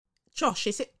Josh,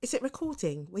 is it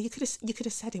recording? Well, you could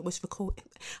have said it was recording.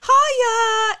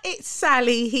 Hiya, it's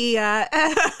Sally here.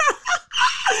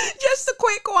 Just a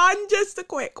quick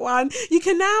one. You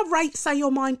can now rate Say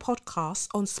Your Mind podcast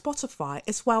on Spotify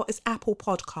as well as Apple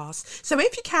Podcasts. So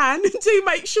if you can, do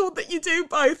make sure that you do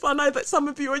both. I know that some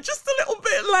of you are just a little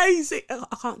bit lazy.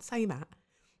 I can't say that.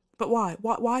 But why?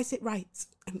 Why is it rate?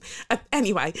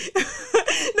 Anyway,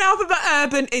 now for the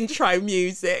urban intro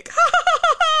music.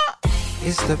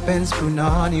 It's the Benz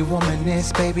Brunani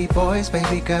womanist, baby boys,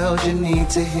 baby girls, you need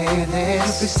to hear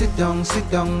this. Sit down,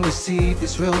 receive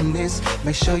this realness.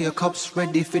 Make sure your cup's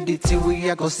ready for the tea, we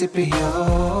are go sip it, yo.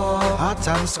 Hard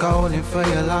time scrolling for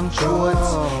your long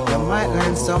shorts. You might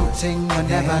learn something you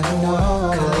never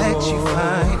know. Collect you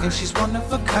fine, and she's one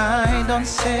of a kind. Don't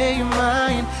say you're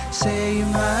mine, say you're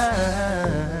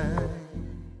mine.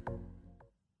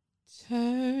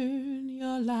 Turn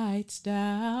your lights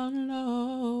down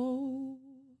low.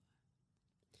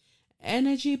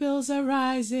 Energy bills are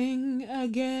rising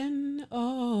again,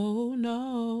 oh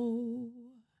no.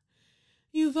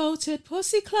 You voted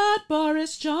Pussyclot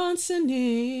Boris Johnson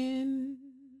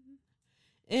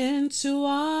into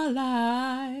our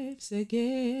lives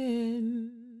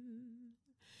again.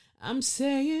 I'm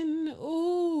saying,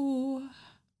 ooh,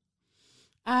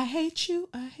 I hate you,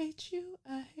 I hate you,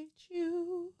 I hate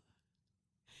you.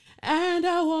 And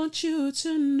I want you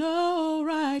to know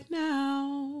right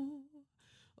now,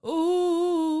 ooh,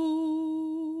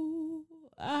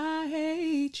 I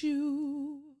hate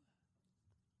you.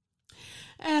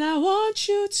 And I want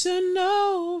you to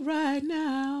know right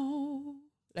now.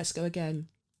 Let's go again.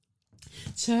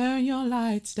 Turn your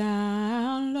lights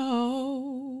down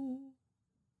low.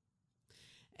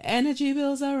 Energy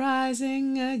bills are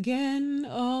rising again,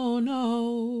 oh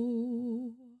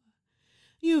no.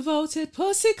 You voted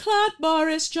Pussyclot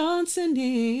Boris Johnson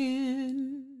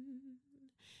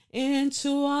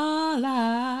into our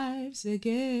lives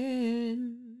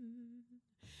again.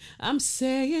 I'm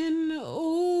saying,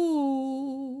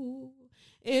 ooh,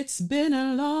 it's been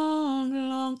a long,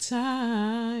 long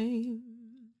time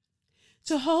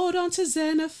to hold on to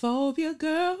xenophobia,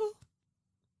 girl.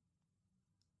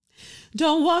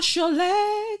 Don't wash your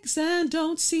legs and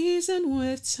don't season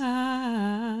with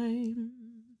thyme.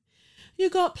 You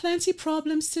got plenty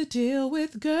problems to deal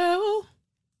with, girl.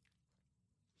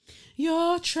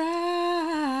 You're trash.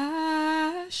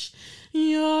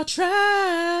 You're trash.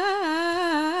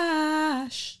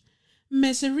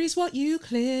 Misery's what you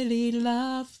clearly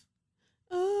love.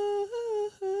 Oh,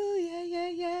 yeah, yeah,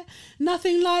 yeah.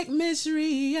 Nothing like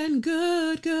misery and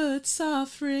good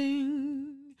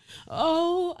suffering.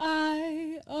 Oh,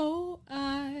 I.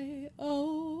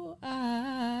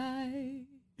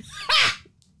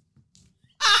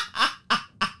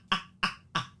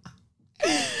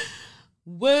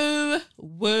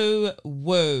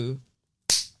 Whoa.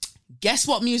 Guess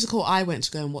what musical I went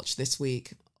to go and watch this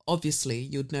week? Obviously,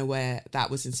 you'd know where that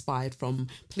was inspired from.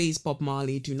 Please, Bob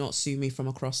Marley, do not sue me from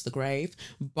across the grave.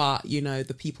 But, you know,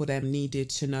 the people then needed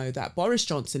to know that Boris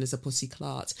Johnson is a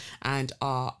pussyclot and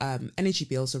our energy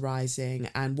bills are rising.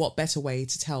 And what better way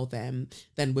to tell them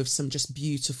than with some just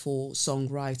beautiful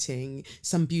songwriting,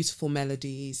 some beautiful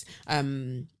melodies,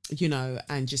 you know,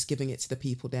 and just giving it to the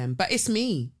people then. But it's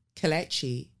me,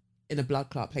 Kelechi, in a blood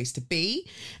clot place to be,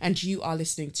 and you are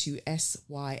listening to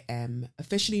SYM,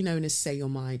 officially known as Say Your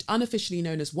Mind, unofficially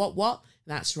known as what?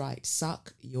 That's right,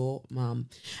 Suck Your Mum.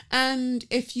 And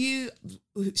if you,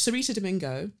 Sarita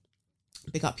Domingo,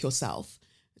 big up yourself,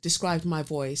 described my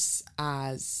voice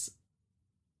as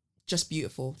just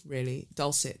beautiful, really,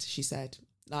 dulcet, she said.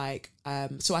 Like,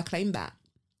 so I claim that,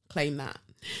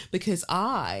 because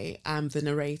I am the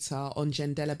narrator on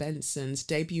Jendela Benson's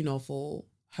debut novel,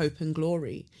 Hope and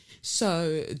Glory.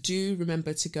 So do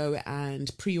remember to go and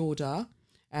pre-order.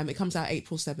 It comes out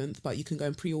April 7th, but you can go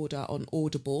and pre-order on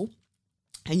Audible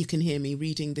and you can hear me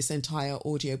reading this entire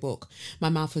audiobook. My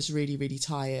mouth was really, really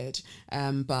tired,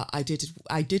 but I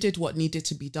did what needed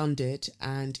to be done,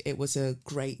 and it was a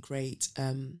great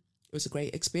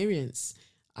experience.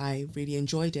 I really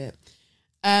enjoyed it.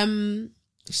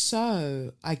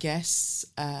 So I guess,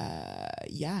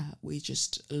 we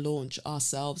just launch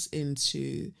ourselves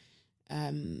into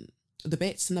the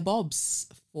bits and the bobs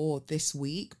for this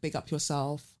week. Big up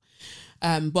yourself.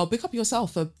 Big up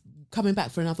yourself for coming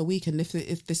back for another week. And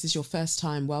if this is your first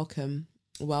time, welcome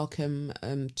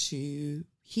to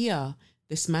here,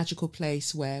 this magical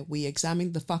place where we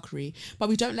examine the fuckery, but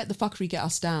we don't let the fuckery get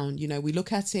us down. You know, we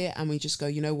look at it and we just go,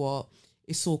 you know what?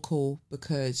 It's all cool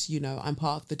because, you know, I'm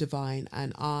part of the divine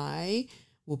and I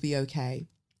will be okay.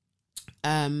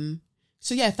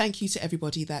 So yeah, thank you to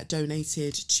everybody that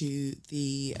donated to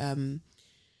the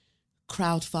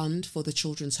crowdfund for the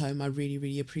children's home. I really,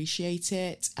 really appreciate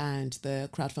it. And the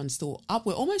crowdfund's still up.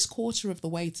 We're almost quarter of the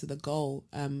way to the goal.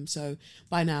 So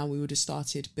by now we would have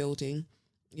started building,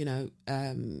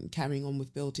 carrying on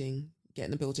with building,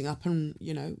 getting the building up and,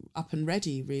 up and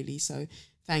ready, really. So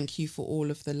thank you for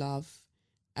all of the love.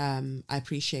 I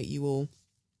appreciate you all.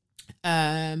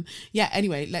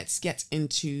 Anyway, let's get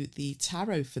into the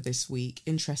tarot for this week.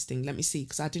 Interesting. Let me see,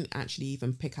 because I didn't actually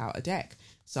even pick out a deck.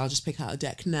 So I'll just pick out a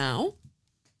deck now.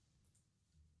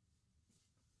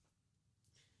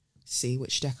 See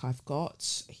which deck I've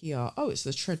got here. Oh, it's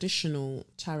the traditional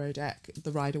tarot deck,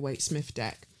 the Rider-Waite-Smith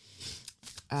deck.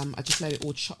 I just let it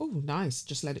all... oh, nice.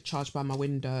 Just let it charge by my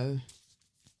window.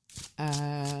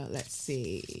 Let's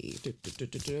see.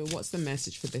 What's the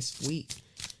message for this week?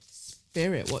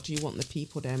 Spirit, what do you want the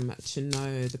people them to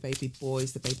know? The baby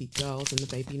boys, the baby girls, and the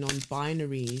baby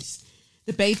non-binaries.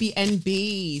 The baby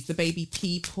NBs, the baby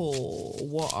people.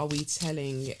 What are we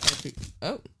telling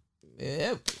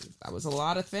that was a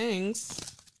lot of things.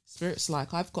 Spirit's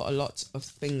like, I've got a lot of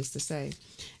things to say.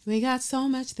 We got so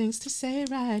much things to say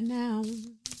right now.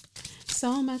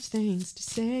 So much things to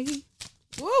say.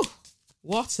 Woo!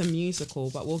 What a musical,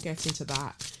 but we'll get into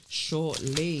that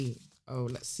shortly. Oh,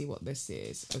 let's see what this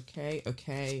is. Okay.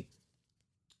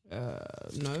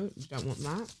 No, you don't want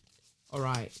that. All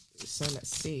right, so let's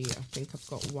see. I think I've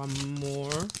got one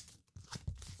more.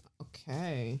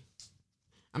 Okay.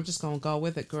 I'm just going to go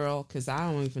with it, girl, because I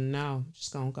don't even know. I'm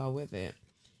just going to go with it.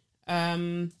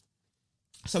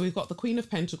 So we've got the Queen of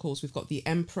Pentacles, we've got the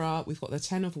Emperor, we've got the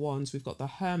Ten of Wands, we've got the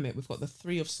Hermit, we've got the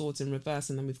Three of Swords in reverse,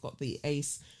 and then we've got the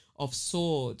Ace of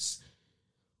Swords.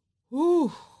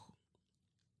 Ooh.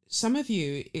 Some of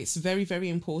you, it's very, very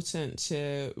important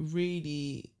to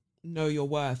really know your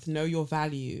worth, know your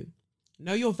value,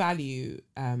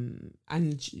 and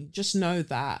just know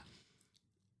that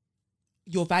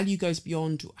your value goes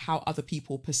beyond how other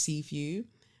people perceive you,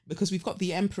 because we've got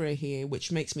the Emperor here,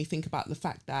 which makes me think about the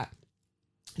fact that,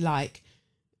 like,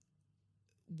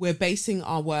 we're basing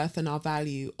our worth and our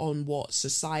value on what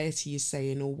society is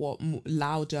saying, or what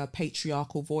louder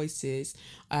patriarchal voices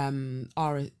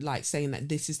are, like, saying that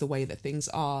this is the way that things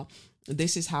are.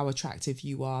 This is how attractive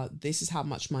you are. This is how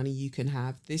much money you can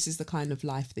have. This is the kind of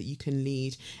life that you can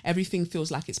lead. Everything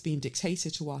feels like it's being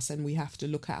dictated to us, and we have to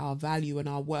look at our value and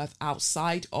our worth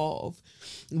outside of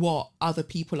what other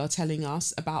people are telling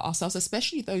us about ourselves,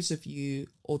 especially those of you,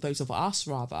 or those of us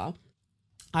rather,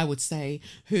 I would say,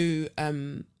 who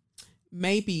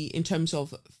maybe in terms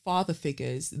of father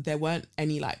figures, there weren't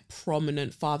any like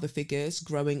prominent father figures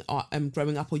growing up,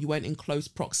 or you weren't in close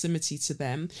proximity to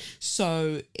them.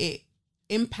 So it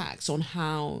impacts on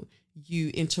how you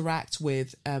interact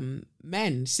with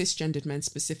men, cisgendered men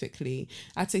specifically.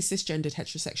 I'd say cisgendered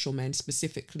heterosexual men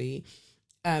specifically.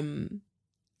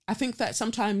 I think that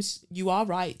sometimes you are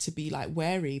right to be like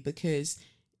wary, because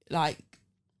like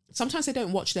sometimes they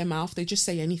don't watch their mouth. They just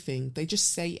say anything.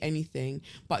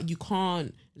 But you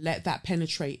can't let that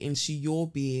penetrate into your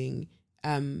being,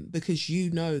 because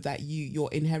you know that your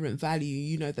inherent value,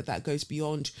 you know that goes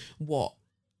beyond what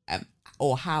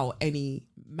or how any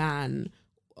man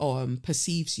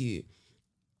perceives you.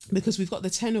 Because we've got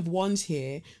the Ten of Wands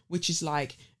here, which is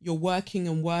like you're working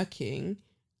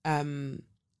to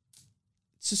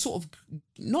sort of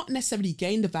not necessarily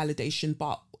gain the validation,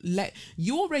 but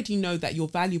you already know that you're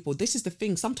valuable. This is the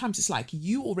thing. Sometimes it's like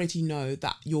you already know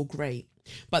that you're great,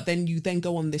 but then you then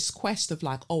go on this quest of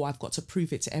like, oh, I've got to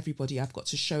prove it to everybody. I've got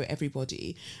to show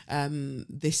everybody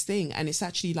this thing. And it's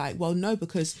actually like, well, no,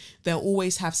 because they'll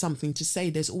always have something to say.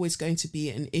 There's always going to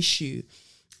be an issue.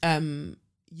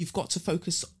 You've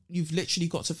literally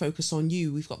got to focus on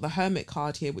you. We've got the Hermit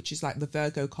card here, which is like the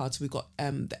Virgo card. So we've got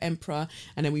the Emperor,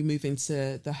 and then we move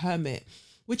into the Hermit,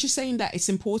 which is saying that it's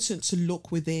important to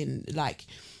look within. Like,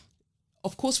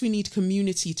 of course, we need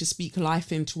community to speak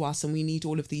life into us, and we need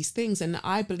all of these things. And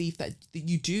I believe that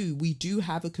we do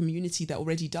have a community that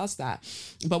already does that.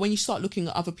 But when you start looking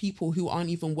at other people who aren't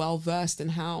even well versed in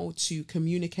how to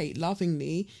communicate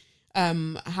lovingly,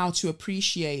 how to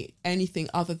appreciate anything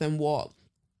other than what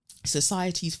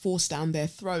society's forced down their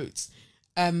throats,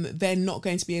 they're not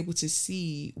going to be able to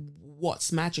see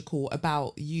what's magical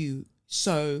about you.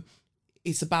 So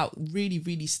it's about really,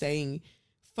 really staying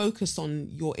focused on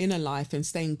your inner life and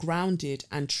staying grounded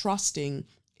and trusting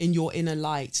in your inner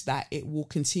light that it will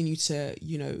continue to,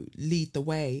 lead the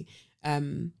way.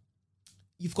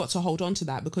 You've got to hold on to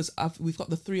that, because we've got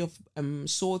the Three of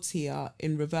Swords here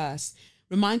in reverse,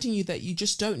 reminding you that you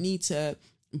just don't need to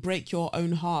break your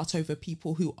own heart over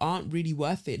people who aren't really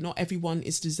worth it. Not everyone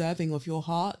is deserving of your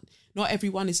heart. Not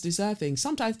everyone is deserving.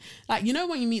 Sometimes, like, you know,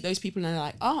 when you meet those people and they're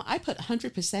like, oh, I put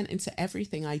 100% into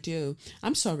everything I do.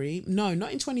 I'm sorry. No,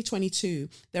 not in 2022.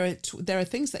 There are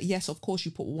things that, yes, of course,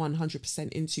 you put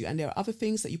 100% into, and there are other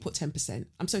things that you put 10%.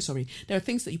 I'm so sorry. There are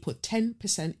things that you put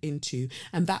 10% into,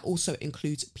 and that also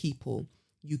includes people.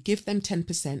 You give them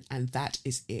 10% and that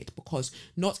is it, because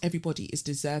not everybody is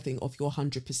deserving of your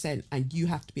 100%, and you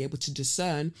have to be able to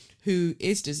discern who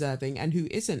is deserving and who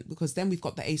isn't, because then we've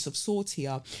got the Ace of Swords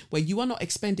here, where you are not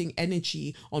expending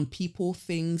energy on people,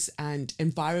 things and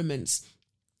environments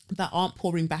that aren't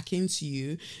pouring back into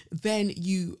you. Then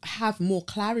you have more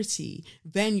clarity,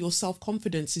 then your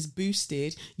self-confidence is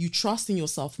boosted, you trust in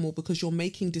yourself more because you're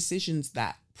making decisions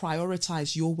that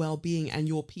prioritize your well-being and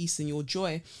your peace and your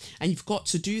joy. And you've got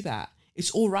to do that.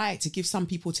 It's all right to give some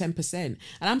people 10%. And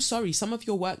I'm sorry, some of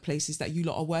your workplaces that you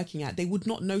lot are working at, they would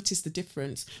not notice the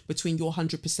difference between your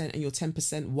 100% and your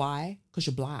 10%. Why? Because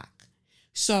you're black.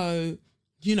 So,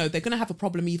 you know, they're going to have a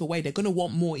problem either way. They're going to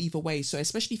want more either way. So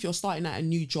especially if you're starting at a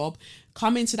new job,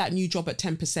 come into that new job at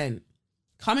 10%.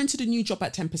 Come into the new job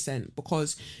at 10%,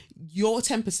 because your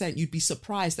 10%, you'd be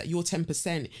surprised that your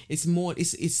 10% is more,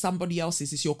 is somebody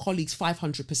else's, is your colleague's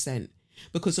 500%.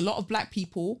 Because a lot of black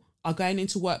people are going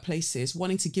into workplaces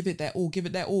wanting to give it their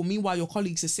all. Meanwhile, your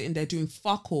colleagues are sitting there doing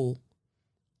fuck all.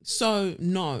 So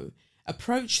no,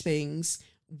 approach things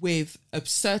with a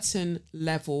certain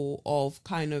level of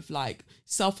kind of like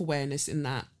self-awareness in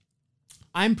that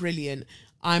I'm brilliant,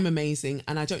 I'm amazing,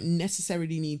 and I don't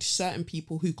necessarily need certain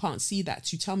people who can't see that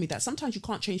to tell me that. Sometimes you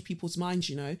can't change people's minds,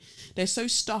 you know. They're so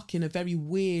stuck in a very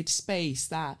weird space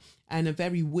and a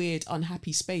very weird,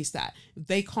 unhappy space that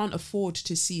they can't afford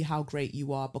to see how great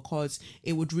you are, because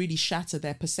it would really shatter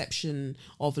their perception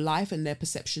of life and their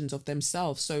perceptions of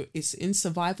themselves. So it's in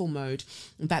survival mode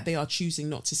that they are choosing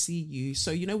not to see you.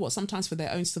 So you know what? Sometimes for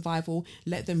their own survival,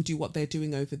 let them do what they're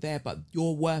doing over there, but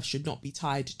your worth should not be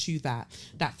tied to that.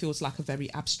 That feels like a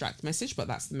very abstract message, but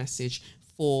that's the message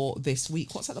for this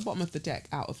week. What's at the bottom of the deck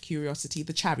out of curiosity?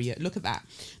 The Chariot. Look at that.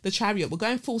 The Chariot. We're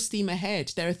going full steam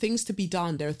ahead. There are things to be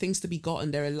done. There are things to be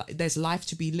gotten. There's life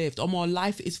to be lived. More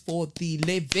life is for the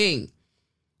living.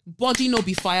 Body no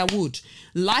be firewood.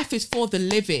 Life is for the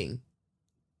living.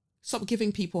 Stop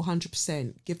giving people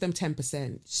 100%. Give them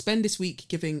 10%. Spend this week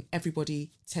giving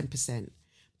everybody 10%.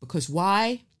 Because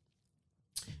why?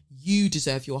 You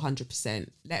deserve your 100%.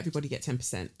 Let everybody get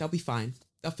 10%. They'll be fine.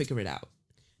 They'll figure it out.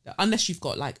 Unless you've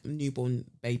got like newborn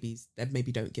babies, then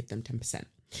maybe don't give them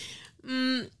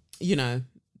 10%. You know,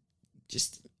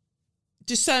 just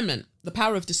discernment, the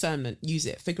power of discernment, use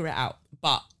it, figure it out.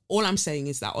 But all I'm saying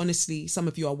is that honestly, some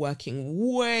of you are working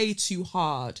way too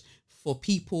hard for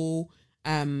people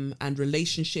and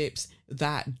relationships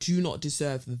that do not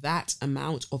deserve that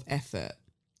amount of effort.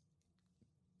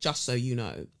 Just so you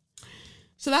know.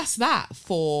 So that's that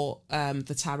for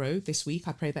the tarot this week.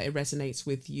 I pray that it resonates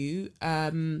with you.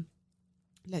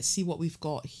 Let's see what we've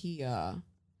got here.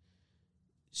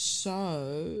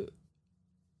 So,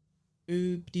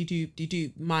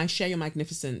 my Share Your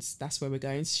Magnificence. That's where we're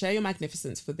going. Share Your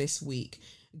Magnificence for this week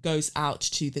goes out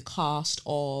to the cast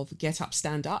of Get Up,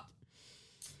 Stand Up.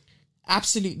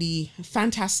 Absolutely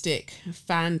fantastic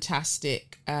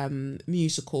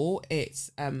musical. It's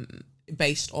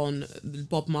based on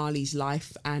Bob Marley's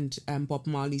life and Bob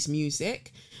Marley's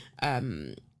music.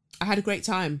 I had a great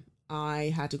time.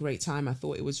 I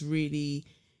thought it was really,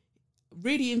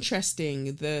 really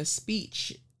interesting. The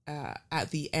speech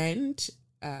at the end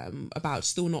about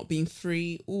still not being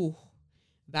free. Ooh,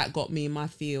 that got me in my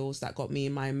feels. That got me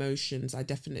in my emotions. I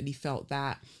definitely felt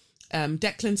that.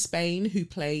 Declan Spain, who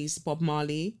plays Bob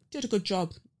Marley, did a good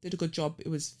job. It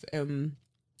was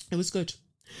good.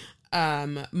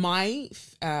 My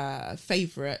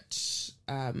favorite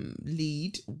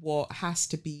lead has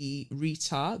to be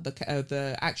Rita,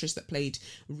 the actress that played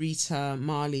Rita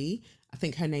Marley. I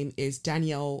think her name is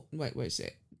Gabrielle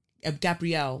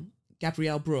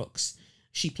Brooks.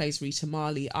 She plays Rita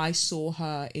Marley. I saw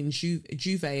her in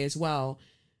Juve as well.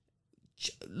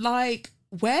 Like,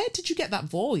 where did you get that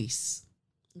voice?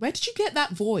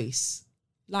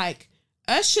 Like,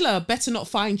 Ursula better not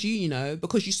find you, you know,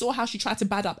 because you saw how she tried to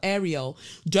bad up Ariel.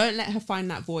 Don't let her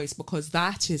find that voice, because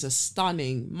that is a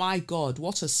stunning, my God,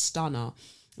 what a stunner.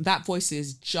 That voice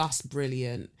is just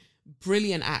brilliant.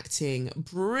 Brilliant acting,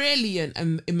 brilliant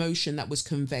emotion that was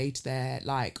conveyed there.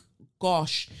 Like,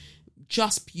 gosh,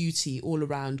 just beauty all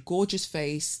around. Gorgeous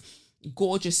face,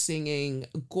 gorgeous singing,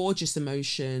 gorgeous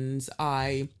emotions.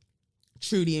 I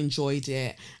truly enjoyed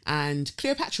it. And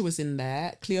Cleopatra was in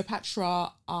there.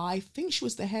 Cleopatra, I think she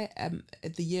was the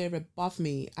year above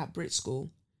me at Brit School.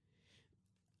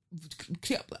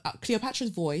 Cleopatra's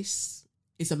voice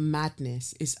is a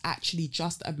madness. It's actually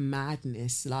just a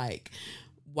madness. Like,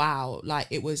 wow, like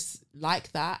it was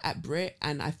like that at Brit,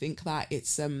 and I think that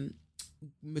it's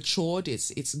matured,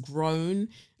 it's grown.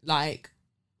 Like,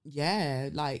 yeah,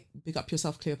 like big up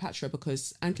yourself, Cleopatra,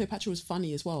 because and Cleopatra was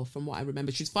funny as well from what I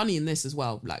remember. She's funny in this as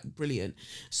well, like brilliant.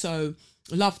 So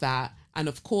love that. And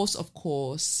of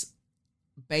course,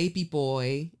 baby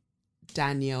boy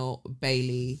Daniel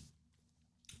Bailey.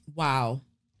 Wow.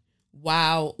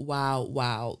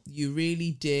 You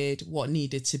really did what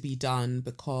needed to be done,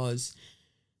 because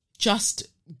just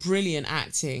brilliant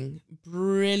acting.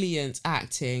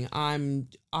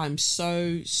 I'm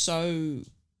so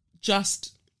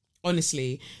just,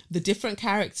 honestly, the different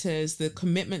characters, the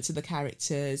commitment to the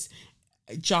characters,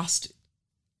 just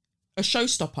a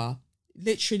showstopper.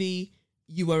 Literally,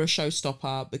 you were a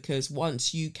showstopper, because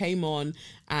once you came on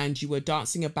and you were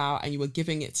dancing about and you were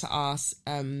giving it to us,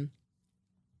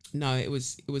 no, it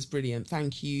was brilliant.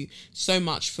 Thank you so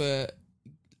much for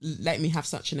letting me have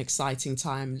such an exciting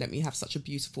time. Let me have such a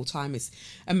beautiful time. It's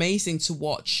amazing to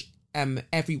watch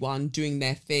everyone doing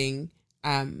their thing.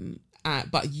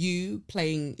 But you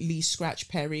playing Lee Scratch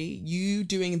Perry, you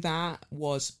doing that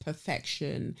was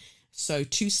perfection. So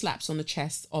 2 slaps on the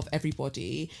chest of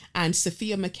everybody. And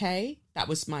Sophia McKay, that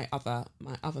was my other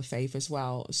fave as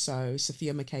well. So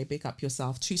Sophia McKay, big up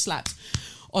yourself. 2 slaps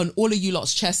on all of you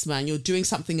lot's chest, man. You're doing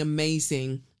something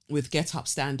amazing with Get Up,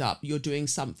 Stand Up. You're doing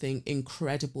something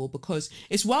incredible, because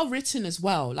it's well written as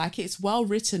well. Like, it's well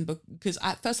written, because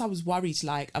at first I was worried,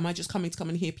 like, am I just coming to come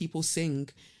and hear people sing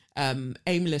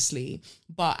aimlessly?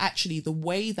 But actually the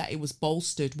way that it was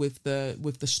bolstered with the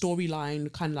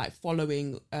storyline, kind of like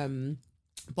following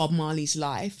Bob Marley's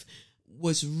life,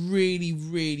 was really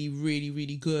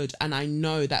good. And I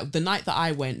know that the night that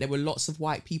I went, there were lots of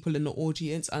white people in the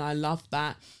audience, and I loved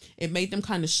that. It made them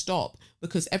kind of stop,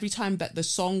 because every time that the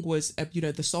song was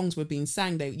the songs were being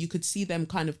sang, you could see them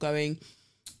kind of going,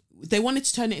 they wanted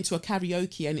to turn it into a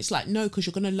karaoke, and it's like, no, because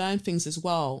you're going to learn things as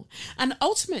well. And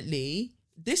ultimately,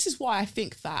 this is why I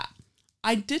think that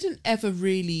I didn't ever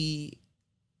really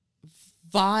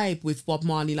vibe with Bob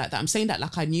Marley like that. I'm saying that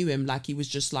like I knew him, like he was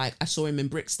just like, I saw him in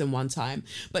Brixton one time.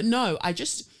 But no,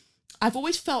 I've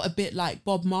always felt a bit like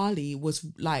Bob Marley was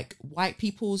like white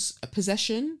people's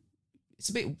possession. It's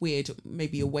a bit weird,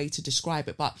 maybe a way to describe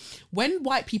it. But when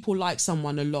white people like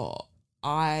someone a lot,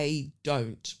 I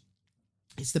don't.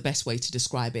 It's the best way to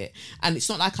describe it. And it's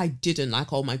not like I didn't,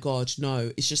 like, oh my God,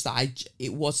 no. It's just that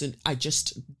I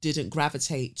just didn't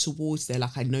gravitate towards there.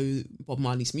 Like, I know Bob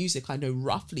Marley's music. I know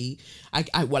roughly, I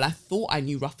thought I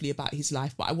knew roughly about his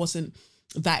life, but I wasn't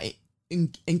that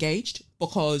engaged.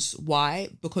 Because why?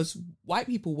 Because white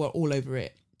people were all over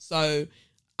it. So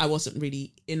I wasn't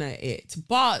really in it.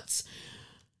 But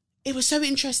it was so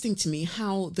interesting to me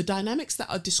how the dynamics that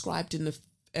are described in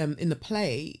the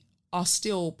play are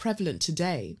still prevalent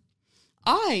today.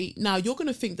 Now you're going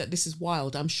to think that this is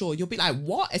wild. I'm sure you'll be like,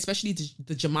 what? Especially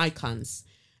the Jamaicans.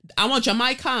 Our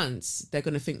Jamaicans, they're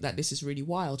going to think that this is really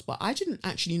wild. But I didn't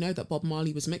actually know that Bob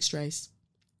Marley was mixed race.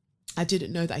 I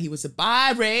didn't know that he was a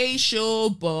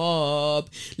biracial Bob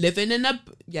living in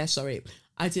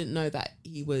I didn't know that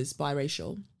he was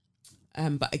biracial.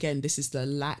 But again, this is the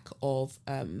lack of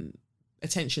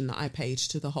attention that I paid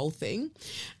to the whole thing.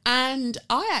 And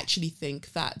I actually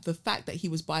think that the fact that he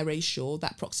was biracial,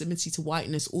 that proximity to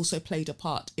whiteness, also played a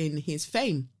part in his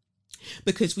fame.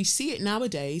 Because we see it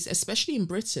nowadays, especially in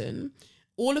Britain,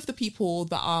 all of the people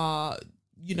that are,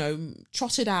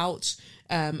 trotted out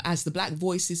as the black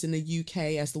voices in the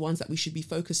UK, as the ones that we should be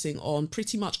focusing on,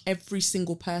 pretty much every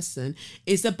single person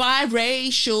is a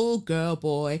biracial girl,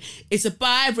 boy, is a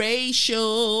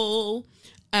biracial.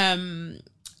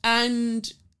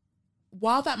 And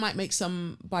while that might make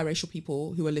some biracial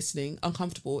people who are listening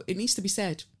uncomfortable, it needs to be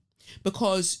said,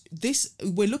 because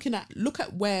look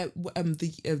at where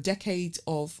the decade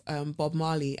of Bob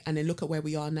Marley, and then look at where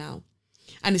we are now.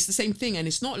 And it's the same thing. And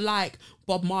it's not like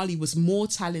Bob Marley was more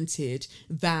talented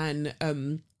than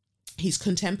his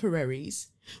contemporaries,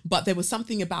 but there was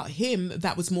something about him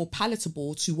that was more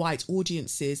palatable to white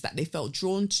audiences that they felt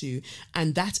drawn to.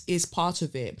 And that is part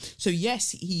of it. So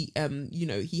yes, he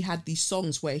had these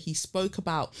songs where he spoke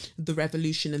about the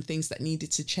revolution and things that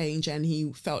needed to change. And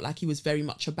he felt like he was very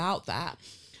much about that.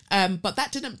 But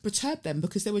that didn't perturb them,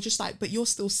 because they were just like, but you're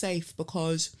still safe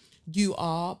because you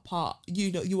are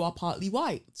partly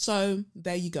white. So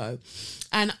there you go.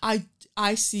 And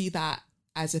I see that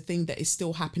as a thing that is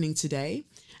still happening today.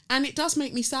 And it does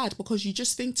make me sad, because you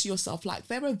just think to yourself, like,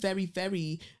 there are very,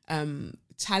 very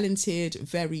talented,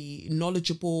 very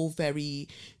knowledgeable, very,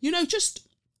 just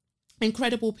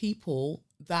incredible people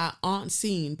that aren't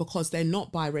seen because they're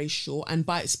not biracial, and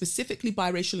specifically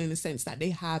biracial in the sense that they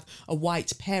have a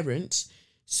white parent,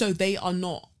 so they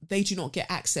do not get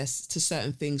access to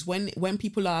certain things. When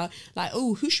people are like,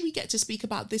 oh, who should we get to speak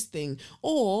about this thing,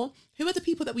 or who are the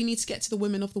people that we need to get to the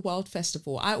Women of the World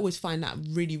Festival? I always find that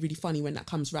really, really funny when that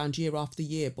comes around year after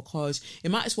year, because you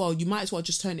might as well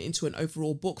just turn it into an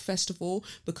overall book festival,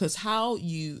 because how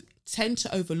you tend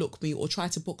to overlook me or try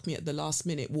to book me at the last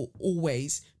minute will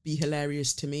always be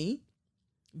hilarious to me.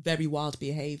 Very wild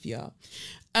behavior.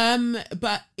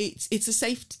 But it's a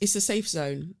safe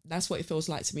zone. That's what it feels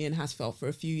like to me, and has felt for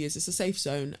a few years. It's a safe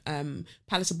zone.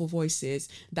 Palatable voices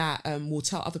that will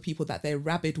tell other people that they're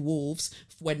rabid wolves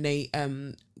when they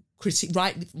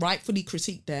rightfully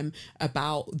critique them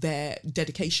about their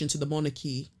dedication to the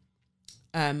monarchy.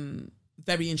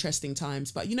 Very interesting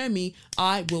times, but you know me,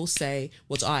 I will say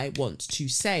what I want to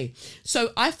say.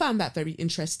 So I found that very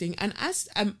interesting, and as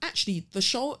actually the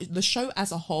show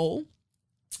as a whole,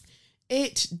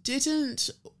 it didn't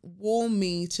warm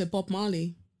me to Bob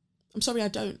Marley. I'm sorry, I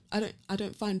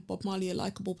don't find Bob Marley a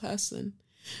likable person.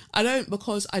 I don't,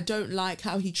 because I don't like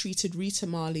how he treated Rita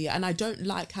Marley, and I don't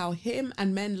like how him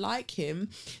and men like him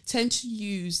tend to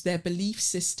use their belief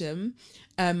system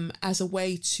as a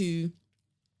way to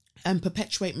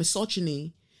perpetuate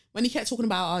misogyny. When he kept talking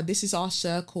about, this is our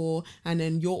circle, and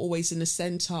then you're always in the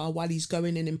center, while he's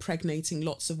going and impregnating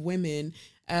lots of women,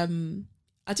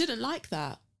 I didn't like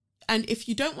that. And if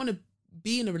you don't want to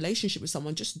be in a relationship with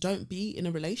someone, just don't be in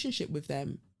a relationship with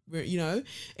them. You know,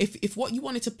 if what you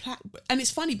wanted to and it's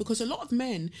funny because a lot of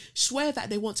men swear that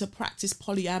they want to practice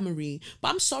polyamory, but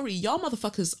I'm sorry, y'all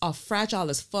motherfuckers are fragile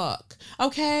as fuck.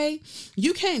 Okay,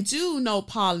 you can't do no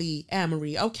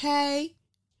polyamory. Okay.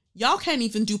 Y'all can't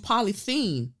even do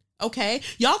polythene, okay?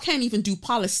 Y'all can't even do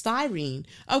polystyrene,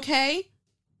 okay?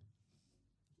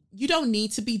 You don't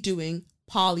need to be doing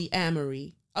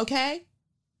polyamory, okay?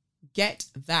 Get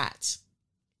that.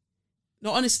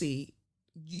 No, honestly,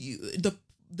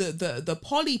 the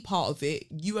poly part of it,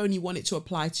 you only want it to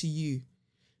apply to you.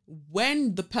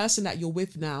 When the person that you're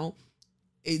with now,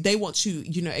 they want to,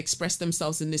 express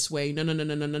themselves in this way,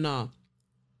 no.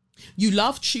 You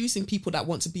love choosing people that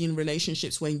want to be in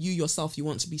relationships when you yourself, you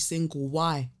want to be single.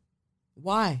 Why?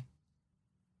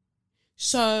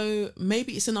 So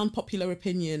maybe it's an unpopular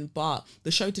opinion, but the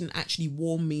show didn't actually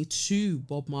warm me to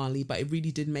Bob Marley, but it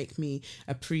really did make me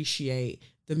appreciate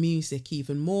the music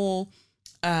even more.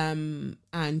 And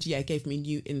yeah, it gave me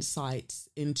new insights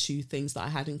into things that I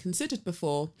hadn't considered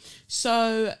before.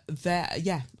 So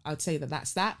I'd say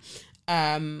that's that.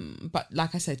 But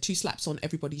like I said, 2 slaps on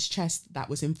everybody's chest that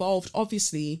was involved.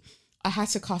 Obviously, I had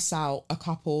to cuss out a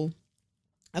couple,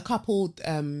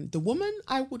 the woman,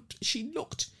 she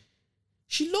looked,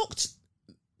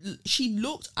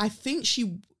 I think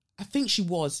she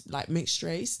was like mixed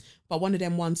race, but one of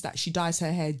them ones that she dyes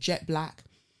her hair jet black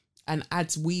and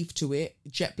adds weave to it,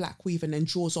 jet black weave, and then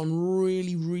draws on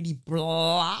really, really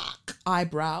black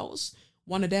eyebrows.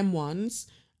 One of them ones,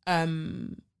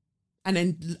 and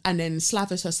then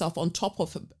slavers herself on top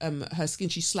of her skin.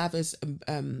 She slavers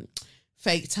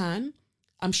fake tan.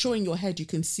 I'm sure in your head you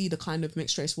can see the kind of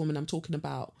mixed race woman I'm talking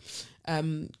about.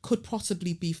 Could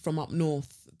possibly be from up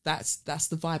north. That's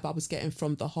the vibe I was getting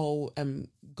from the whole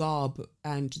garb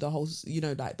and the whole,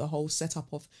 like the whole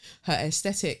setup of her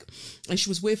aesthetic. And she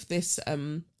was with this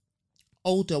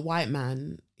older white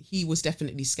man. He was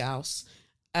definitely Scouse.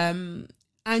 And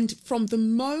from the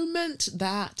moment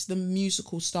that the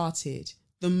musical started,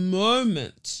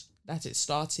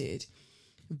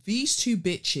 these 2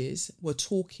 bitches were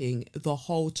talking the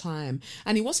whole time.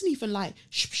 And it wasn't even like,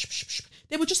 shh.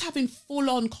 They were just having full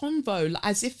on convo,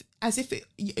 as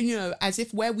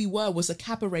if where we were was a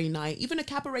cabaret night. Even a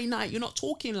cabaret night, you're not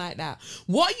talking like that.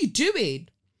 What are you doing?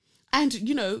 And,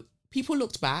 people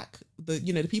looked back,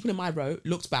 the people in my row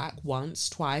looked back once,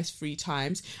 twice, 3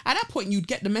 times. At that point, you'd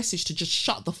get the message to just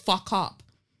shut the fuck up.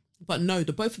 But no,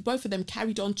 both of them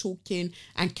carried on talking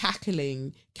and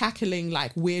cackling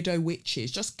like weirdo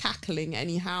witches, just cackling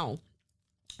anyhow.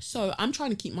 So I'm trying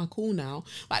to keep my cool now,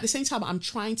 but at the same time, I'm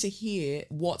trying to hear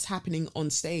what's happening on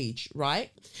stage,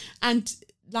 right? And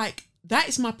like, that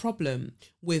is my problem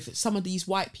with some of these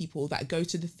white people that go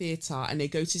to the theatre and they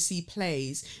go to see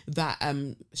plays that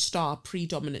star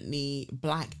predominantly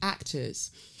black actors.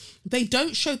 They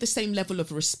don't show the same level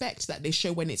of respect that they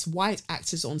show when it's white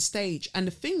actors on stage. And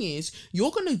the thing is,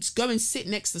 you're going to go and sit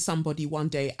next to somebody one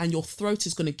day and your throat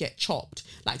is going to get chopped.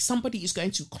 Like somebody is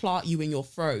going to clart you in your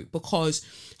throat, because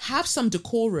have some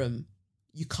decorum,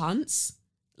 you cunts.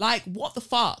 Like, what the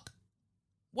fuck?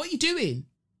 What are you doing?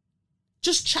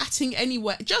 Just chatting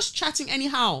anywhere, just chatting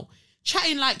anyhow.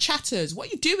 Chatting like chatters. What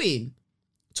are you doing?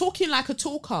 Talking like a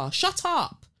talker. Shut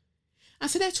up. And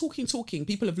so they're talking.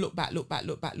 People have looked back.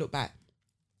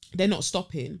 They're not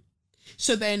stopping.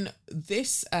 So then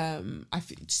this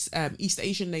East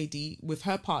Asian lady with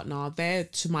her partner, they're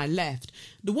to my left.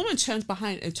 The woman turns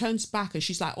back and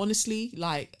she's like, honestly,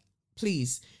 like,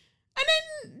 please. And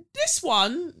then this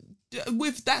one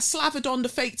with that slathered on the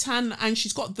fake tan and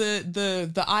she's got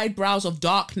the eyebrows of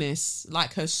darkness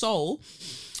like her soul.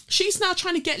 She's now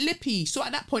trying to get lippy. So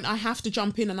at that point, I have to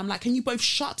jump in and I'm like, can you both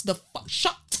shut the fuck?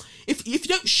 Shut. If you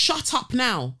don't shut up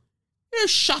now,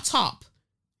 shut up.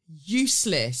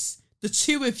 Useless. The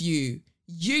two of you,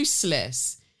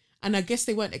 useless. And I guess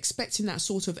they weren't expecting that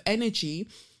sort of energy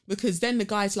because then the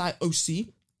guy's like, oh,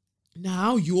 see,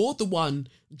 now you're the one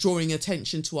drawing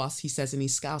attention to us, he says in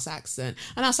his Scouse accent.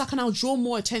 And I was like, and I'll draw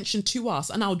more attention to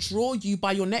us and I'll draw you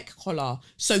by your neck collar.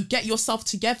 So get yourself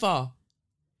together.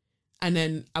 And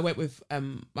then I went with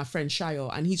my friend Shayo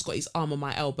and he's got his arm on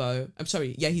my elbow. I'm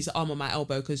sorry. Yeah, his arm on my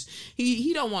elbow because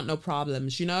he don't want no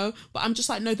problems, you know? But I'm just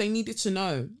like, no, they needed to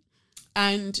know.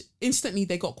 And instantly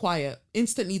they got quiet.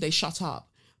 Instantly they shut up.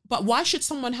 But why should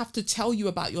someone have to tell you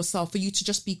about yourself for you to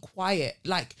just be quiet?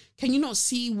 Like, can you not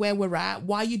see where we're at?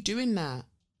 Why are you doing that?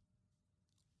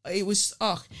 It was,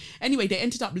 Anyway, they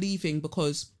ended up leaving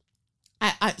because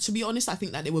I to be honest, I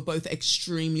think that they were both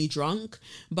extremely drunk,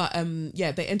 but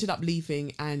they ended up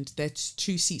leaving and their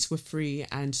two seats were free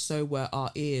and so were our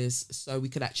ears, so we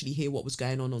could actually hear what was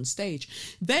going on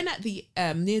stage. Then at the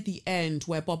near the end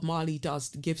where Bob Marley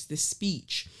gives this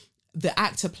speech, the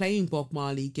actor playing Bob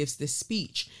Marley gives this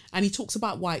speech and he talks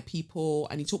about white people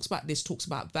and he talks about this, talks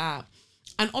about that.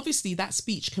 And obviously that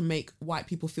speech can make white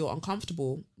people feel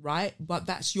uncomfortable, right? But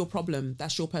that's your problem.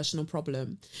 That's your personal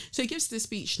problem. So he gives this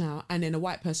speech now and then a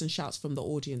white person shouts from the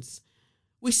audience,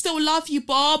 we still love you,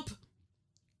 Bob.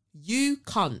 You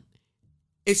cunt.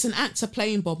 It's an actor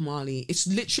playing Bob Marley. It's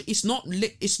literally,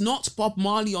 it's not Bob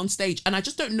Marley on stage. And I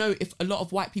just don't know if a lot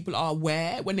of white people are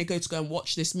aware when they go to go and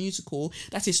watch this musical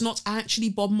that it's not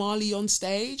actually Bob Marley on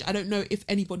stage. I don't know if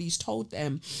anybody's told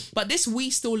them. But this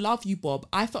We Still Love You, Bob,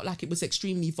 I felt like it was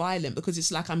extremely violent because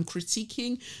it's like I'm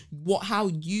critiquing how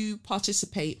you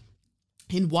participate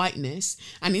in whiteness,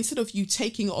 and instead of you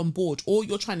taking it on board, all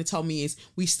you're trying to tell me is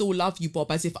we still love you, Bob,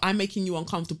 as if I'm making you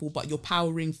uncomfortable but you're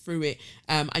powering through it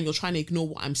and you're trying to ignore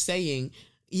what I'm saying.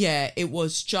 Yeah, it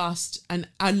was just, and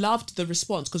I loved the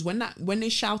response because when they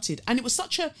shouted, and it was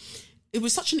such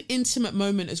an intimate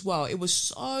moment as well. It was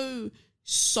so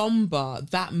somber,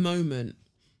 that moment,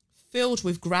 filled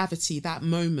with gravity, that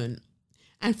moment.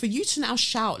 And for you to now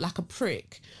shout like a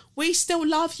prick, we still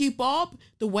love you, Bob.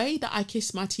 The way that I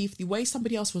kissed my teeth, the way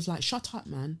somebody else was like, shut up,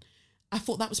 man. I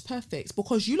thought that was perfect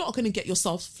because you're not going to get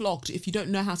yourself flogged if you don't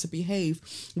know how to behave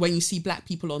when you see black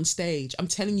people on stage. I'm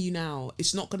telling you now,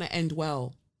 it's not going to end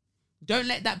well. Don't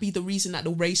let that be the reason that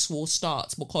the race war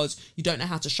starts because you don't know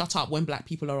how to shut up when black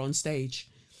people are on stage.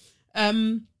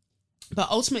 But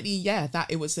ultimately, yeah,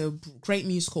 it was a great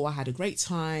musical. I had a great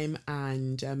time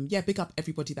and big up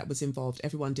everybody that was involved.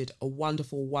 Everyone did a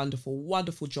wonderful, wonderful,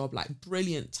 wonderful job, like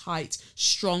brilliant, tight,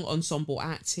 strong ensemble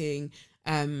acting.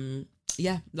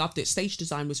 Loved it. Stage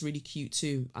design was really cute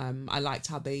too. I liked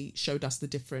how they showed us the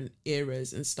different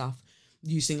eras and stuff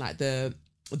using like the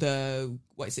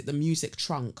music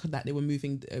trunk that they were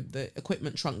moving, the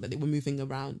equipment trunk that they were moving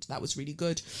around. That was really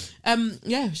good.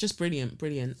 It was just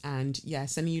brilliant. And yeah,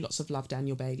 sending you lots of love,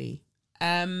 Daniel Bailey.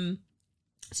 So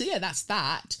yeah, that's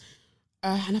that.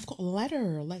 And I've got a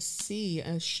letter. Let's see.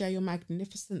 Share Your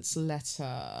Magnificence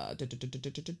letter.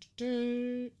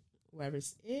 Where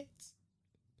is it?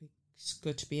 It's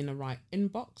good to be in the right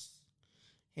inbox.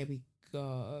 Here we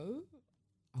go.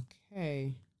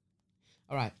 Okay.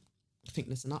 All right. I think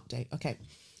there's an update. Okay.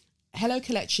 Hello,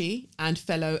 Kelechi and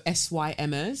fellow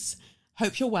SYMers.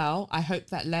 Hope you're well. I hope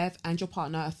that Lev and your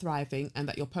partner are thriving and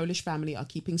that your Polish family are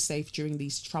keeping safe during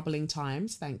these troubling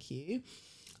times. Thank you.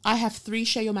 I have 3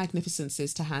 Share Your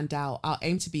Magnificences to hand out. I'll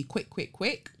aim to be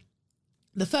quick.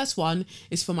 The first one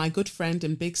is for my good friend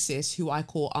and big sis who I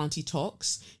call Auntie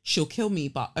Tox. She'll kill me,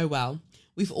 but oh well.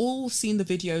 We've all seen the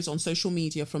videos on social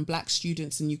media from black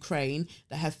students in Ukraine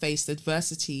that have faced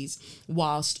adversities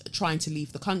whilst trying to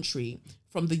leave the country,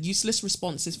 from the useless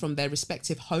responses from their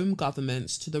respective home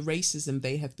governments to the racism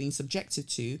they have been subjected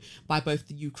to by both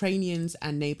the Ukrainians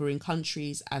and neighbouring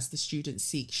countries as the students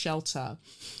seek shelter.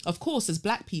 Of course, as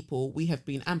black people, we have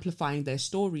been amplifying their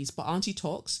stories, but Auntie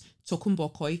Tox, Tokumbo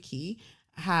Koiki,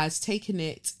 has taken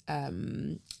it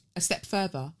a step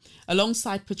further,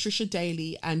 alongside Patricia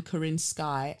Daly and Corinne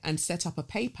Sky, and set up a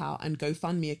PayPal and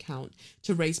GoFundMe account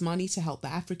to raise money to help the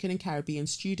African and Caribbean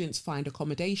students find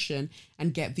accommodation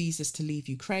and get visas to leave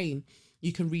Ukraine.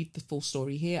 You can read the full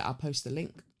story here. I'll post the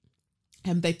link.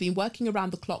 And they've been working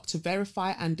around the clock to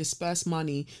verify and disperse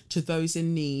money to those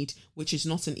in need, which is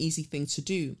not an easy thing to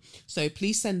do. So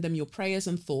please send them your prayers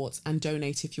and thoughts and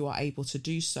donate if you are able to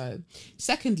do so.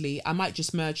 Secondly, I might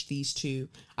just merge these two.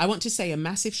 I want to say a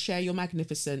massive share your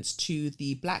magnificence to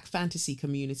the Black fantasy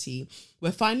community.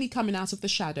 We're finally coming out of the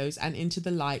shadows and into the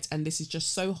light, and this is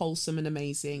just so wholesome and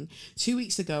amazing. 2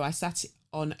 weeks ago, I sat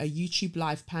on a YouTube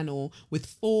live panel with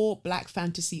 4 Black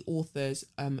fantasy authors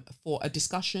for a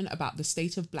discussion about the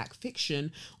state of Black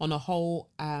fiction on a whole,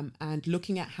 and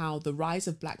looking at how the rise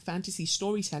of Black fantasy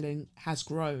storytelling has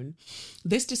grown.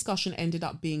 This discussion ended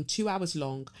up being 2 hours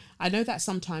long. I know that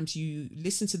sometimes you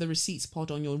listen to the Receipts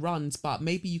pod on your runs, but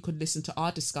maybe you could listen to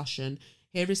our discussion.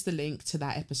 Here is the link to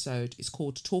that episode. It's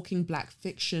called Talking Black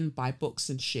Fiction by Books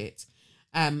and Shit.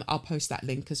 I'll post that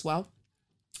link as well.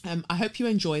 I hope you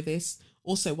enjoy this.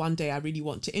 Also, one day I really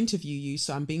want to interview you,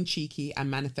 so I'm being cheeky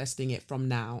and manifesting it from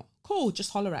now. Cool,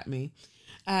 just holler at me.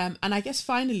 And I guess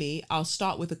finally, I'll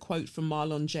start with a quote from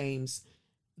Marlon James.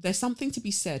 There's something to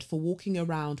be said for walking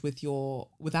around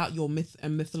without your myth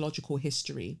and mythological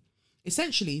history.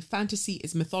 Essentially, fantasy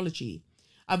is mythology.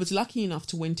 I was lucky enough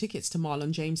to win tickets to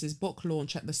Marlon James's book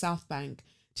launch at the South Bank.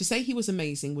 To say he was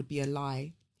amazing would be a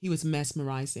lie. He was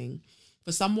mesmerizing.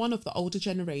 For someone of the older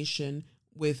generation,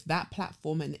 with that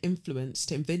platform and influence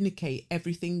to vindicate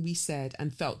everything we said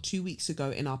and felt 2 weeks ago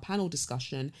in our panel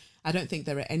discussion, I don't think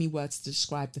there are any words to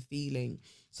describe the feeling.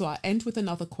 So I end with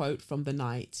another quote from the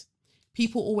night.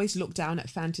 People always look down at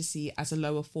fantasy as a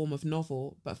lower form of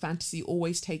novel, but fantasy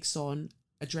always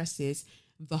addresses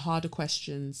the harder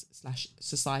questions /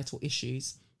 societal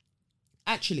issues.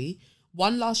 Actually,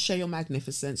 one last share your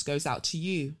magnificence goes out to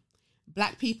you.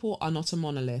 Black people are not a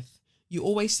monolith. You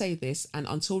always say this, and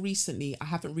until recently, I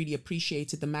haven't really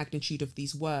appreciated the magnitude of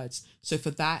these words. So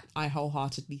for that, I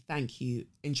wholeheartedly thank you.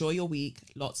 Enjoy your week.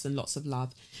 Lots and lots of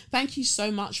love. Thank you so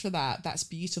much for that. That's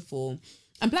beautiful.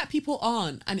 And Black people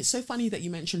aren't. And it's so funny that you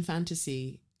mentioned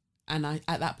fantasy. And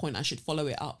at that point, I should follow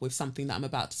it up with something that I'm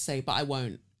about to say, but I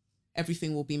won't.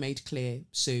 Everything will be made clear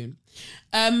soon.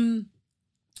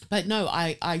 But no,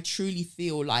 I truly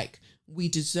feel like we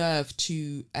deserve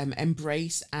to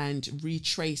embrace and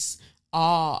retrace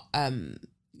our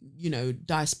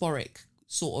diasporic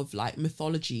sort of like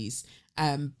mythologies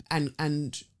and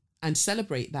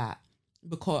celebrate that,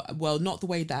 because, well, not the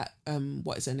way that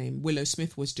what is her name, Willow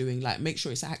Smith was doing, like make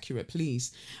sure it's accurate,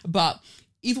 please. But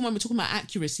even when we're talking about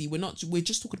accuracy, we're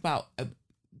just talking about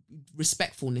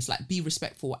respectfulness, like be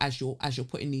respectful as you're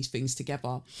putting these things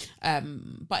together.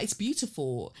 But it's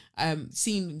beautiful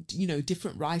seeing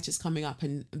different writers coming up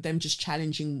and them just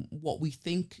challenging what we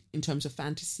think in terms of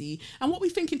fantasy and what we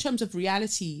think in terms of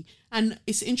reality. And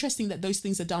it's interesting that those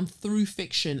things are done through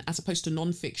fiction as opposed to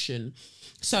non-fiction.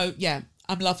 So yeah,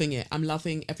 I'm loving it. I'm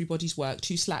loving everybody's work.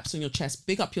 2 slaps on your chest.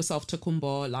 Big up yourself,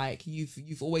 Takumba. Like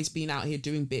you've always been out here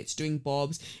doing bits, doing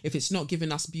bobs. If it's not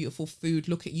giving us beautiful food,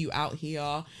 look at you out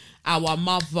here. Our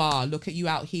mother, look at you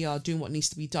out here doing what needs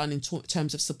to be done in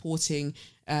terms of supporting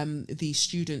these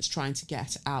students trying to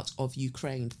get out of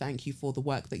Ukraine. Thank you for the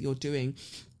work that you're doing.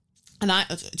 And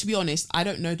to be honest, I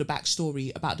don't know the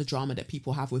backstory about the drama that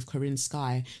people have with Corinne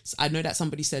Sky. I know that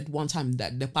somebody said one time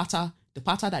that the pata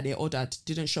that they ordered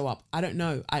didn't show up. I don't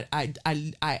know.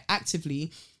 I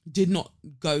actively did not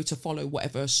go to follow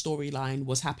whatever storyline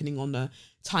was happening on the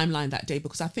timeline that day,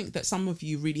 because I think that some of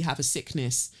you really have a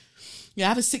sickness. You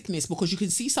have a sickness because you can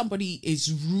see somebody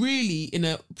is really in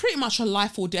a pretty much a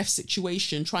life or death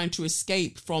situation, trying to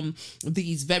escape from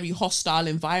these very hostile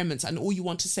environments. And all you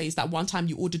want to say is that one time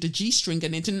you ordered a G-string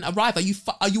and it didn't arrive. Are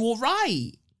you all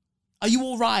right? Are you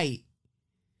all right?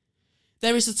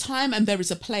 There is a time and there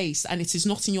is a place, and it is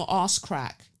not in your arse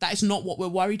crack. That is not what we're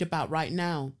worried about right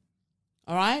now.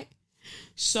 All right?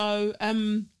 So,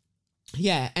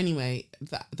 yeah, anyway,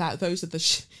 that's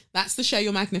the Share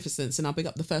Your Magnificence, and I'll big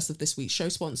up the first of this week's show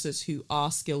sponsors, who are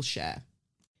Skillshare.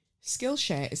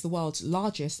 Skillshare is the world's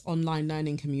largest online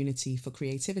learning community for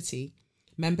creativity.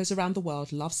 Members around the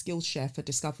world love Skillshare for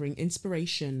discovering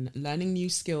inspiration, learning new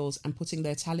skills, and putting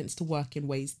their talents to work in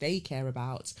ways they care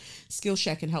about.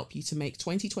 Skillshare can help you to make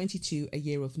 2022 a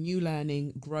year of new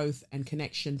learning, growth, and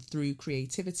connection through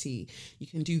creativity. You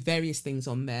can do various things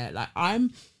on there. Like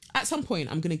at some point,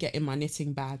 I'm going to get in my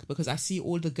knitting bag because I see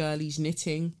all the girlies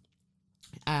knitting.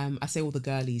 I say all the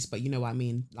girlies, but you know what I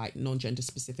mean, like non-gender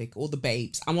specific, all the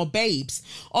babes. I'm all babes.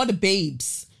 All the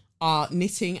babes are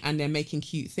knitting and they're making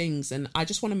cute things. And I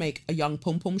just want to make a young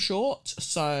pom pom short.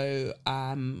 So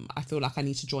I feel like I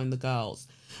need to join the girls.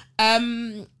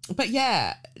 But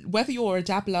yeah, whether you're a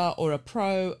dabbler or a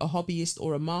pro, a hobbyist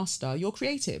or a master, you're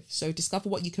creative. So discover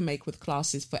what you can make with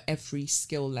classes for every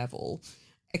skill level.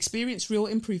 Experience real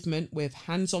improvement with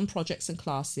hands-on projects and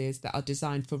classes that are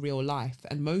designed for real life,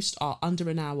 and most are under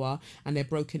an hour and they're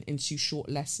broken into short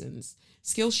lessons.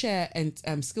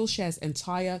 Skillshare's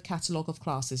entire catalogue of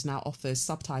classes now offers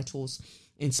subtitles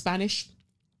in Spanish,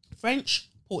 French,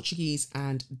 Portuguese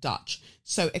and Dutch.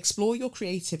 So explore your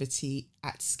creativity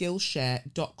at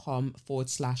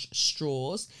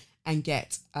skillshare.com/straws and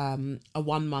get a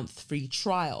 1 month free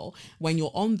trial. When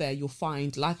you're on there, you'll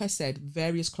find, like I said,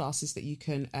 various classes that you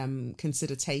can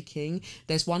consider taking.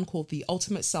 There's one called the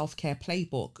Ultimate Self-Care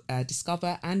Playbook,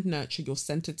 Discover and Nurture Your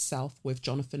Centered Self with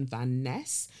Jonathan Van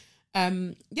Ness.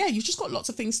 Yeah, you've just got lots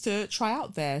of things to try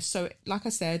out there. So like I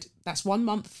said, that's 1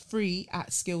 month free at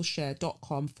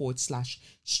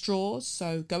skillshare.com/straws.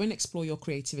 So go and explore your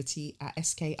creativity at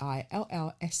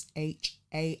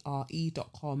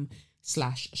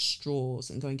skillshare.com/straws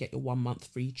and go and get your 1 month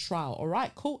free trial. All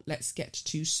right, cool. Let's get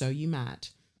to So You Mad.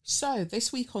 So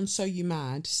this week on So You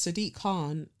Mad, Sadiq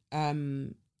Khan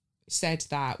said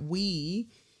that we,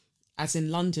 as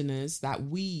in Londoners, I'm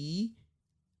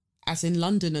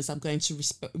going to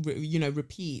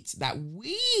repeat that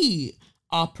we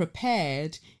are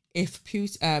prepared if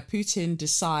Putin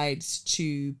decides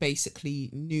to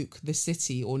basically nuke the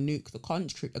city or nuke the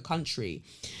country.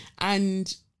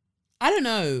 And I don't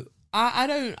know. I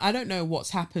don't know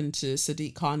what's happened to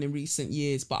Sadiq Khan in recent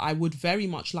years, but I would very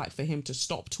much like for him to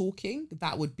stop talking.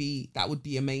 That would be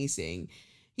amazing.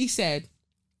 He said,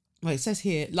 well, it says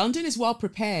here, London is well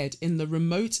prepared in the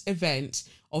remote event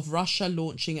of Russia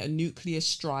launching a nuclear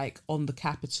strike on the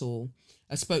capital.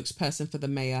 A spokesperson for the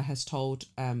mayor has told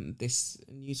this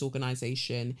news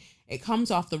organization. It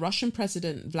comes after Russian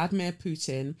President Vladimir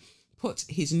Putin put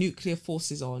his nuclear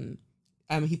forces on.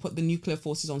 He put the nuclear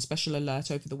forces on special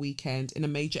alert over the weekend in a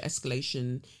major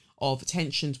escalation of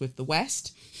tensions with the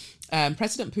West.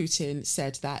 President Putin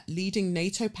said that leading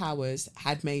NATO powers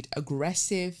had made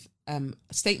aggressive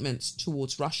statements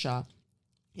towards Russia,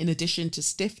 in addition to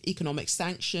stiff economic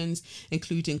sanctions,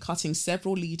 including cutting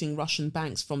several leading Russian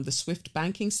banks from the SWIFT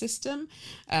banking system.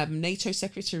 NATO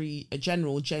Secretary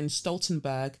General Jens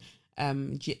Stoltenberg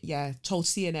told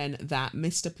CNN that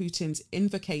Mr. Putin's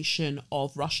invocation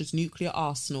of Russia's nuclear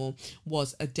arsenal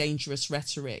was a dangerous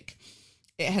rhetoric.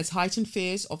 It has heightened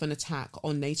fears of an attack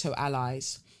on NATO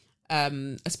allies. A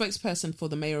spokesperson for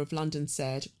the Mayor of London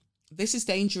said, "This is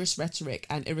dangerous rhetoric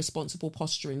and irresponsible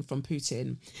posturing from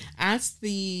Putin. As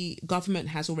the government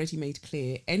has already made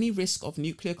clear, any risk of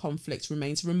nuclear conflict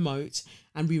remains remote,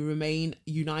 and we remain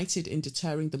united in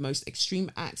deterring the most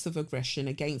extreme acts of aggression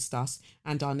against us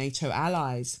and our NATO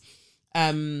allies."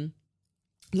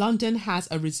 London has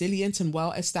a resilient and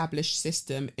well-established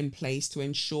system in place to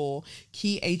ensure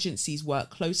key agencies work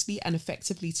closely and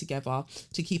effectively together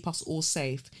to keep us all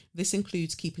safe. This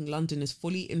includes keeping Londoners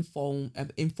fully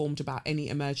informed about any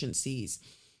emergencies.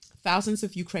 Thousands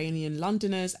of Ukrainian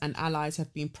Londoners and allies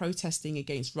have been protesting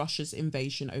against Russia's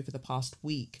invasion over the past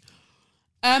week.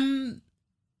 I'm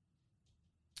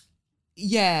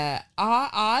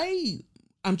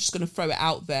just going to throw it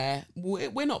out there.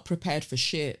 We're not prepared for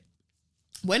shit.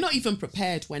 We're not even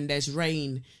prepared when there's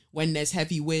rain, when there's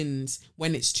heavy winds,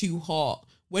 when it's too hot.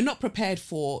 We're not prepared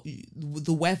for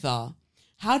the weather.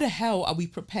 How the hell are we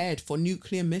prepared for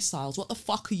nuclear missiles? What the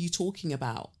fuck are you talking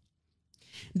about?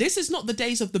 This is not the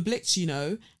days of the Blitz, you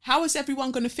know. How is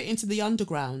everyone going to fit into the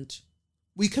underground?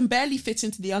 We can barely fit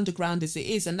into the underground as it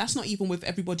is, and that's not even with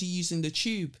everybody using the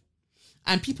tube.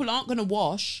 And people aren't going to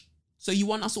wash, so you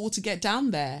want us all to get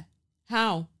down there.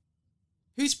 How?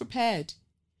 Who's prepared?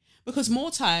 Because more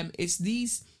time, it's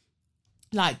these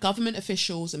like government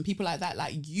officials and people like that,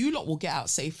 like you lot will get out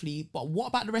safely, but what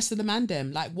about the rest of the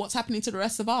mandem? Like what's happening to the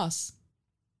rest of us?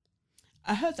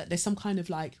 I heard that there's some kind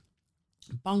of like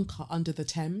bunker under the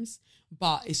Thames,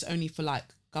 but it's only for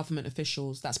like government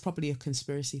officials. That's probably a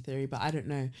conspiracy theory, but I don't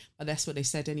know. But that's what they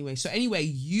said anyway. So anyway,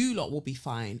 you lot will be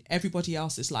fine. Everybody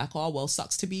else is like, oh, well,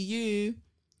 sucks to be you.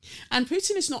 And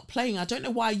Putin is not playing. I don't know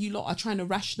why you lot are trying to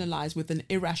rationalize with an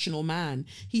irrational man.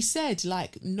 He said,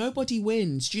 like, nobody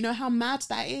wins. Do you know how mad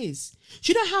that is?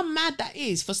 Do you know how mad that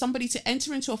is for somebody to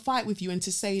enter into a fight with you and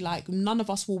to say, like, none of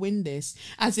us will win this?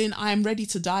 As in, I am ready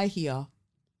to die here.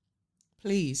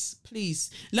 Please, please,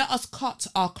 let us cut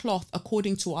our cloth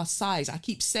according to our size. I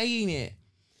keep saying it.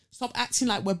 Stop acting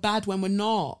like we're bad when we're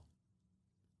not.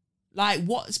 Like,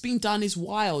 what's been done is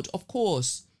wild, of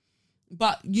course.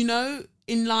 But, you know,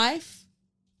 in life,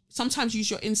 sometimes use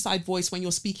your inside voice when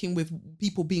you're speaking with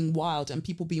people being wild and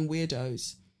people being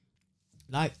weirdos.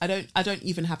 Like, I don't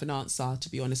even have an answer, to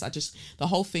be honest. The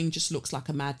whole thing just looks like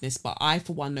a madness. But I,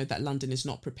 for one, know that London is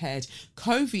not prepared.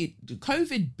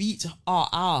 COVID beat our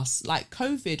ass. Like,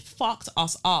 COVID fucked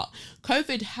us up.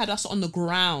 COVID had us on the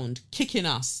ground, kicking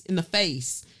us in the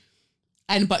face.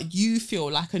 But you feel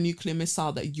like a nuclear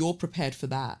missile that you're prepared for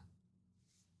that.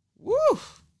 Woo!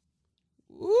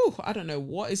 Woo! I don't know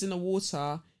what is in the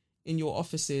water in your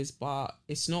offices, but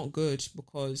it's not good,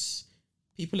 because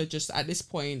people are just, at this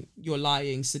point, you're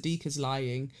lying. Sadiq is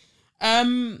lying.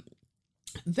 Then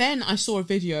I saw a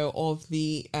video of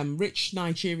the rich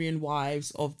Nigerian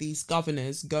wives of these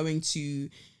governors going to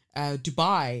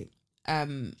Dubai.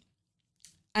 And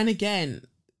again,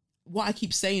 what I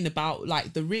keep saying about,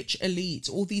 like, the rich elite,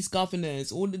 all these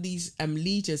governors, all of these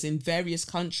leaders in various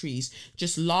countries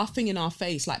just laughing in our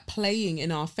face, like playing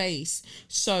in our face.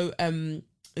 So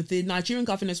the Nigerian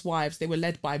governors' wives, they were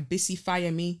led by Bisi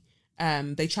Fayemi.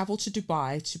 They travelled to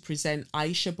Dubai to present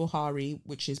Aisha Buhari,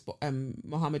 which is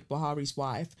Muhammad Buhari's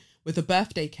wife, with a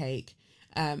birthday cake.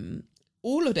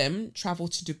 All of them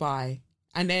travelled to Dubai,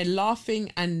 and they're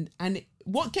laughing. And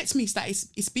what gets me is that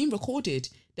it's been recorded.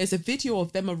 There's a video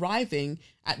of them arriving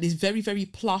at this very, very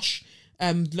plush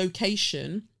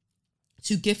location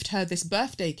to gift her this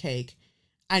birthday cake.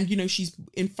 And, you know, she's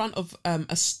in front of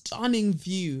a stunning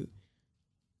view,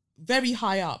 very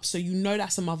high up. So you know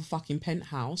that's a motherfucking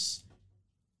penthouse.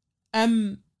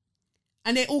 And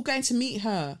they're all going to meet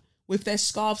her with their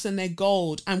scarves and their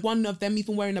gold. And one of them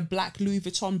even wearing a black Louis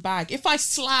Vuitton bag. If I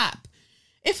slap,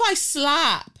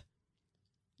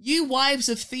 you wives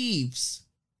of thieves.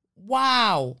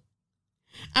 Wow.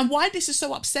 And why this is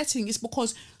so upsetting is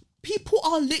because people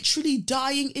are literally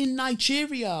dying in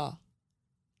Nigeria.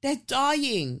 They're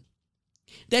dying.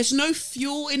 There's no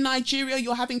fuel in Nigeria.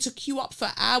 You're having to queue up for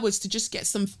hours to just get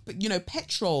some, you know,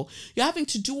 petrol. You're having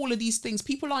to do all of these things.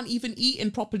 People aren't even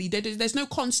eating properly. There's no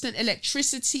constant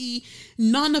electricity,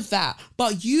 none of that.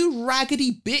 But you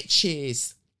raggedy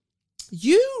bitches,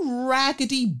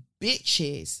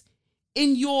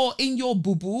 in your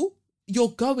boo-boo, you're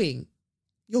going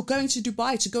to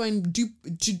Dubai to go and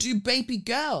do baby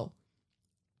girl,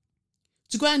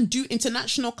 to go and do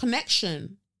international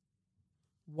connection.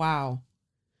 Wow.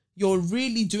 You're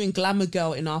really doing glamour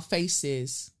girl in our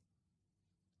faces.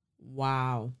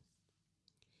 Wow.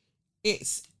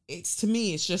 It's to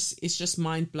me, it's just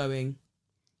mind blowing.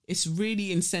 It's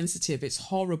really insensitive. It's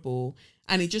horrible.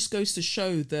 And it just goes to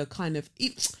show the kind of,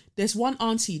 there's one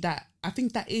auntie that I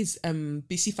think that is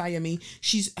Bisi Fayemi.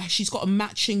 She's got a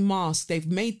matching mask. They've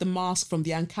made the mask from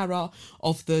the Ankara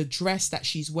of the dress that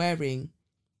she's wearing.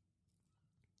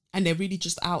 And they're really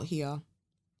just out here.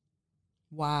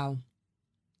 Wow.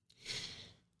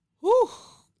 Whew.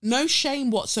 No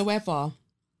shame whatsoever.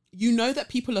 You know that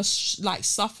people are like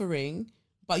suffering,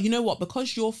 but you know what?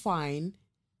 Because you're fine.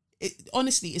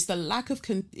 Honestly, it's the lack of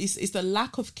it's the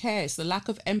lack of care. It's the lack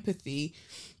of empathy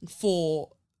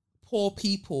for poor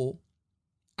people,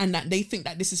 and that they think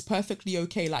that this is perfectly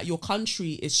okay. Like, your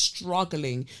country is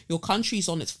struggling. Your country's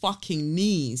on its fucking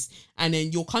knees. And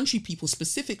then your country people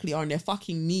specifically are on their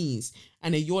fucking knees.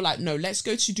 And then you're like, no, let's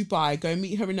go to Dubai, go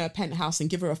meet her in her penthouse and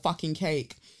give her a fucking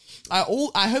cake. I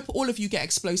hope all of you get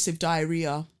explosive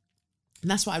diarrhea. And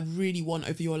that's what I really want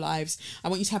over your lives. I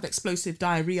want you to have explosive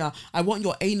diarrhea. I want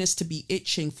your anus to be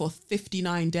itching for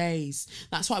 59 days.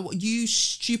 That's what I want. You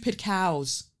stupid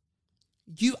cows.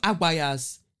 You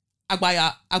Aguayas.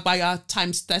 Agbaya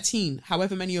times 13.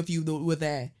 However many of you were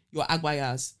there. You're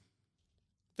Aguayas.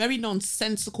 Very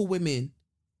nonsensical women.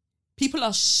 People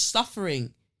are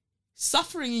suffering.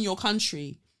 Suffering in your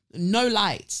country. No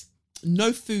light.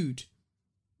 No food.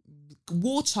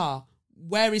 Water.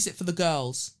 Where is it for the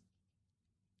girls?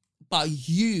 But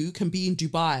you can be in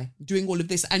Dubai doing all of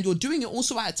this. And you're doing it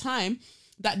also at a time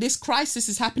that this crisis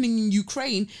is happening in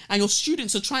Ukraine, and your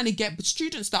students are trying to get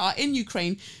students that are in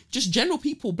Ukraine, just general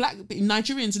people, black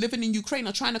Nigerians living in Ukraine,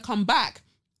 are trying to come back.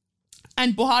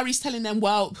 And Buhari's telling them,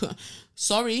 well,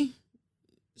 sorry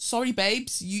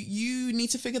babes, you need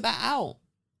to figure that out.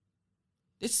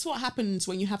 This is what happens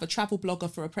when you have a travel blogger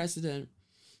for a president.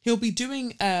 He'll be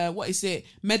doing,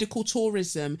 medical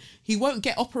tourism. He won't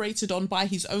get operated on by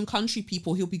his own country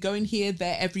people. He'll be going here,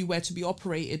 there, everywhere to be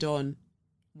operated on.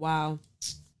 Wow.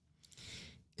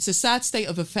 It's a sad state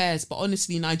of affairs, but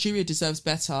honestly, Nigeria deserves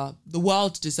better. The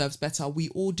world deserves better. We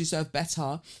all deserve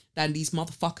better than these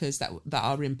motherfuckers that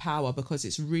are in power, because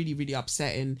it's really, really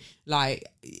upsetting. Like,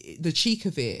 the cheek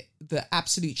of it, the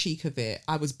absolute cheek of it.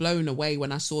 I was blown away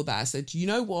when I saw that. I said, you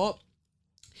know what?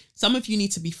 Some of you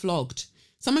need to be flogged.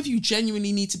 Some of you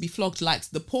genuinely need to be flogged. Like,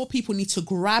 the poor people need to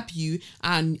grab you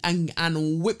and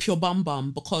whip your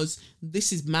bum because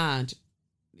this is mad.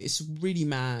 It's really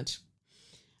mad.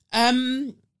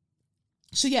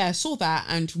 So yeah, I saw that,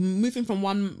 and moving from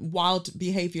one wild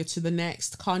behavior to the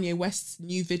next, Kanye West's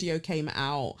new video came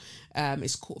out.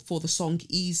 It's for the song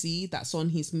Easy. That's on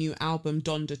his new album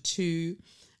Donda 2.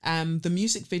 The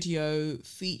music video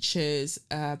features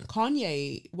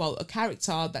Kanye, well, a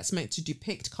character that's meant to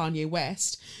depict Kanye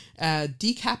West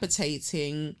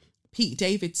decapitating Pete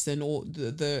Davidson, or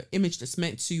the image that's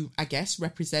meant to, I guess,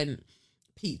 represent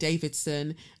Pete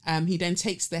Davidson. He then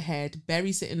takes the head,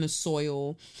 buries it in the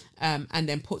soil, and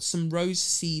then puts some rose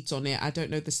seeds on it. I don't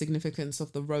know the significance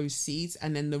of the rose seeds.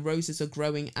 And then the roses are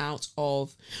growing out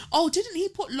of... Oh, didn't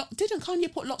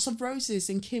Kanye put lots of roses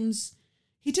in Kim's...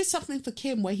 He did something for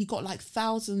Kim where he got like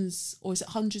thousands, or is it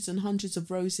hundreds and hundreds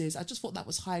of roses? I just thought that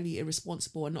was highly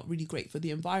irresponsible and not really great for the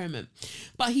environment.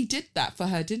 But he did that for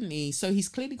her, didn't he? So he's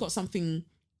clearly got something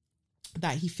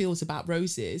that he feels about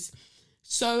roses.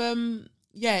 So,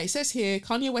 yeah, it says here,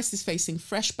 Kanye West is facing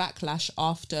fresh backlash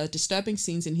after disturbing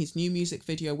scenes in his new music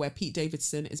video where Pete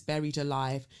Davidson is buried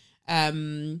alive.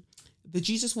 The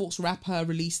Jesus Walks rapper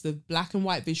released the black and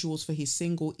white visuals for his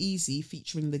single Easy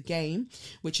featuring The Game,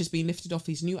 which has been lifted off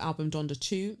his new album Donda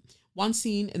 2. One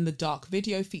scene in the dark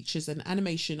video features an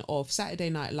animation of Saturday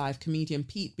Night Live comedian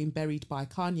Pete being buried by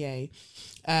Kanye.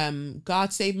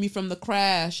 God save me from the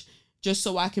crash, just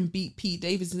so I can beat Pete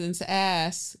Davidson's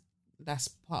ass. That's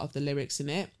part of the lyrics in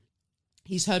it.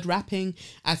 He's heard rapping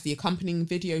as the accompanying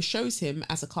video shows him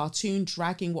as a cartoon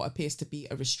dragging what appears to be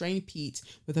a restrained Pete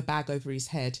with a bag over his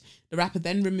head. The rapper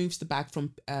then removes the bag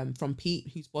from Pete,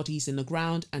 whose body is in the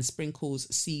ground, and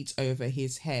sprinkles seeds over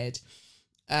his head.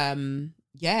 Many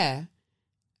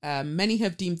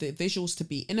have deemed the visuals to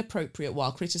be inappropriate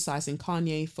while criticizing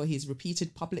Kanye for his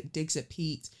repeated public digs at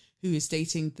Pete, who is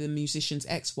dating the musician's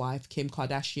ex-wife, Kim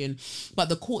Kardashian. But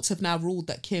the courts have now ruled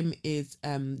that Kim is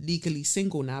legally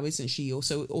single now, isn't she?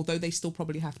 Also, although they still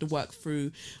probably have to work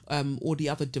through all the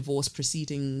other divorce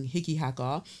preceding Higgy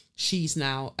Hagar, she's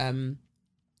now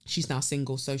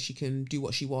single, so she can do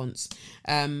what she wants.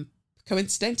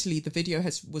 Coincidentally, the video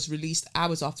was released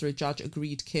hours after a judge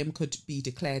agreed Kim could be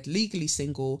declared legally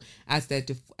single as their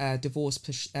divorce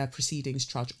proceedings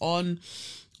trudge on.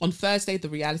 On Thursday, the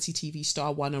reality TV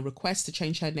star won a request to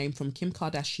change her name from Kim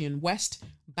Kardashian West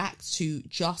back to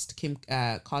just Kim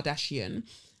Kardashian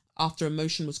after a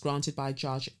motion was granted by a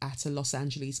judge at a Los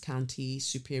Angeles County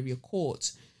Superior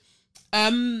Court.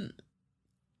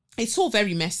 It's all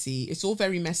very messy.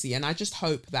 And I just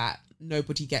hope that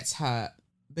nobody gets hurt,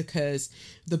 because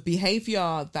the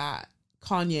behavior that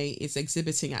Kanye is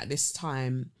exhibiting at this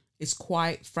time is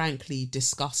quite frankly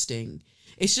disgusting.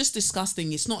 It's just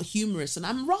disgusting. It's not humorous. And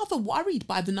I'm rather worried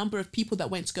by the number of people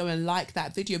that went to go and like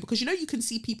that video, because, you know, you can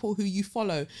see people who you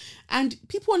follow and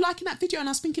people are liking that video. And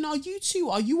I was thinking, are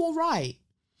you all right?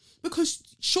 Because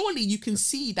surely you can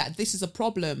see that this is a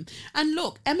problem. And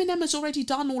look, Eminem has already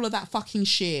done all of that fucking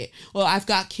shit. Or I've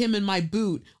got Kim in my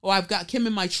boot. Or I've got Kim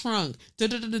in my trunk. At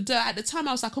the time,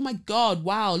 I was like, oh my God,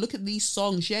 wow, look at these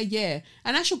songs. Yeah.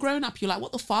 And as you're growing up, you're like,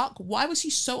 what the fuck? Why was he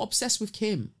so obsessed with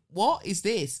Kim? What is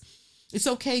this? It's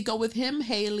okay, go with him,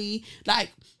 Hailey.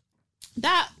 Like,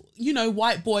 that, you know,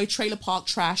 white boy trailer park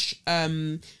trash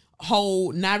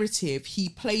whole narrative, he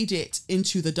played it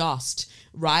into the dust,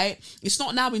 right? It's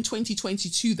not now in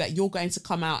 2022 that you're going to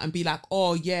come out and be like,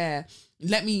 oh yeah,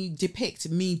 let me depict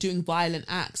me doing violent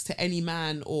acts to any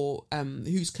man or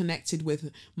who's connected with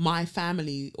my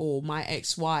family or my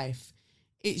ex-wife.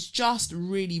 It's just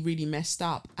really, really messed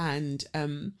up. And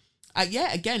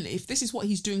again, if this is what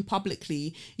he's doing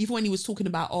publicly, even when he was talking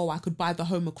about, oh, I could buy the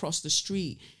home across the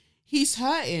street, he's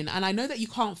hurting. And I know that you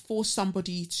can't force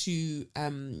somebody to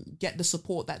get the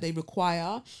support that they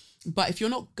require. But if you're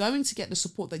not going to get the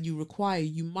support that you require,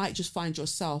 you might just find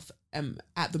yourself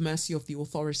at the mercy of the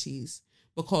authorities,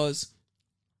 because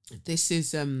this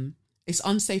is it's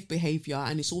unsafe behavior.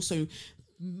 And it's also,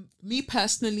 me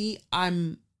personally,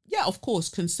 I'm, of course,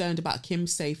 concerned about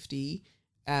Kim's safety,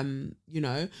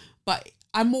 but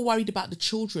I'm more worried about the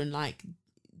children. Like,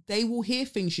 they will hear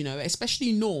things,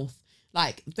 especially North.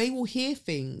 Like, they will hear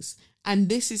things. And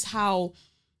this is how,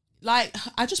 like,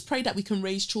 I just pray that we can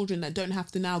raise children that don't have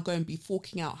to now go and be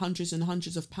forking out hundreds and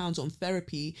hundreds of pounds on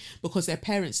therapy because their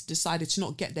parents decided to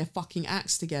not get their fucking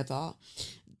acts together.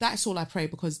 That's all I pray,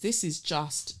 because this is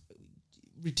just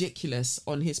ridiculous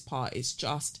on his part. It's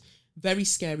just very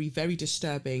scary, very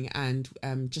disturbing, and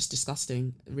just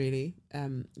disgusting, really.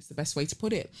 It's the best way to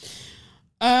put it.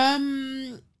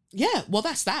 Yeah, well,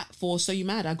 that's that for So You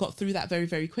Mad. I got through that very,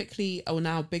 very quickly. I will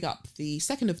now big up the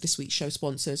second of this week's show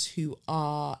sponsors, who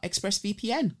are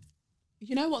ExpressVPN.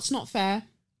 You know what's not fair?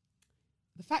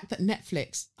 The fact that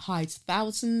Netflix hides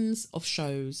thousands of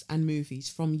shows and movies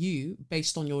from you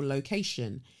based on your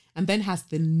location, and then has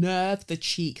the nerve, the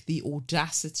cheek, the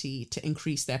audacity to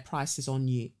increase their prices on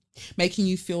you, making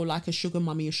you feel like a sugar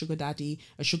mummy, a sugar daddy,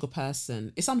 a sugar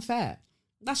person. It's unfair.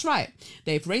 That's right.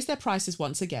 They've raised their prices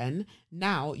once again.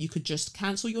 Now you could just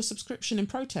cancel your subscription in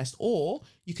protest, or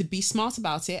you could be smart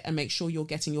about it and make sure you're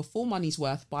getting your full money's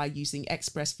worth by using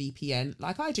ExpressVPN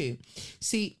like I do.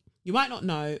 See, you might not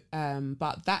know,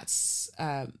 but that's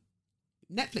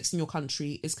Netflix in your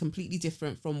country is completely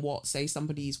different from what, say,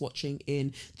 somebody is watching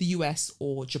in the US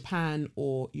or Japan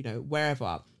or, you know,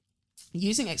 wherever.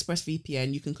 Using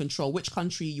ExpressVPN, you can control which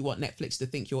country you want Netflix to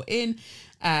think you're in.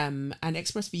 And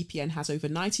ExpressVPN has over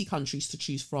 90 countries to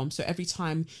choose from. So every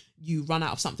time you run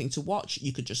out of something to watch,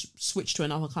 you could just switch to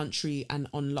another country and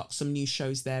unlock some new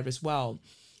shows there as well.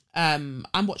 I'm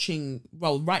watching,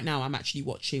 well, right now I'm actually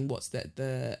watching, what's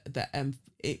the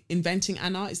Inventing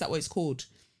Anna, is that what it's called?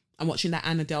 I'm watching that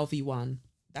Anna Delvey one.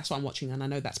 That's what I'm watching, and I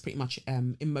know that's pretty much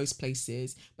in most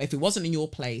places, but if it wasn't in your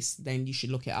place, then you should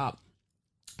look it up.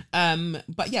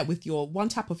 But yeah, with your one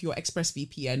tap of your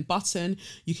ExpressVPN button,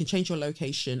 you can change your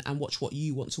location and watch what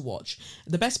you want to watch.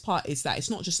 The best part is that it's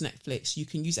not just Netflix. You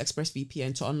can use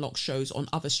ExpressVPN to unlock shows on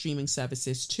other streaming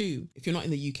services too. If you're not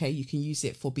in the UK, you can use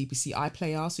it for BBC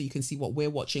iPlayer, so you can see what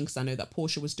we're watching, because I know that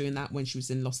Portia was doing that when she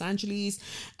was in Los Angeles.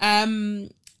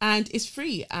 And it's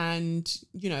free, and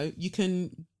you know, you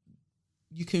can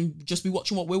just be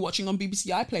watching what we're watching on BBC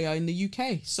iPlayer in the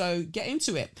UK. So get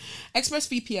into it.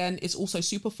 ExpressVPN is also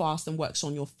super fast and works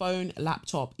on your phone,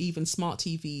 laptop, even smart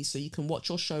TVs, so you can watch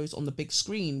your shows on the big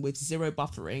screen with zero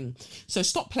buffering. So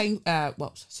stop playing,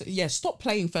 stop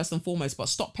playing first and foremost, but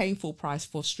stop paying full price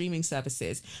for streaming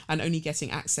services and only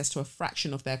getting access to a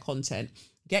fraction of their content.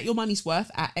 Get your money's worth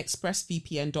at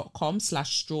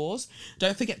expressvpn.com/straws.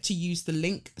 Don't forget to use the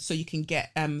link so you can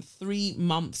get 3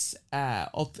 months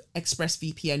of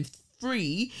ExpressVPN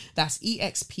free. That's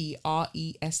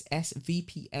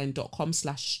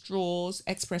expressvpn.com/straws,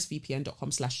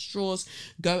 expressvpn.com/straws.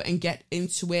 Go and get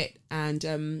into it and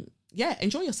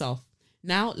enjoy yourself.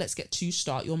 Now let's get to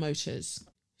Start Your Motors.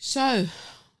 So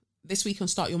this week on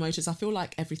Start Your Motors, I feel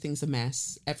like everything's a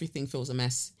mess. Everything feels a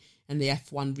mess in the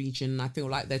F1 region. I feel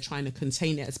like they're trying to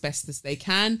contain it as best as they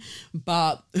can,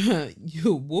 but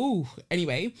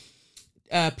anyway,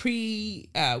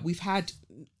 we've had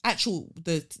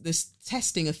the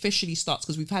testing officially starts,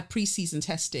 because we've had pre-season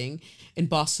testing in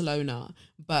Barcelona,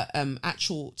 but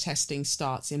actual testing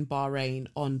starts in Bahrain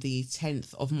on the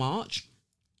 10th of March.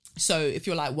 So if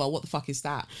you're like, well, what the fuck is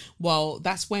that? Well,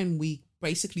 that's when we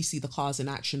basically see the cars in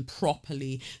action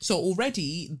properly. So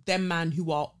already them man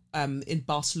who are in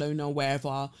Barcelona,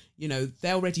 wherever, you know,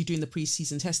 they're already doing the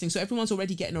pre-season testing, so everyone's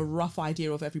already getting a rough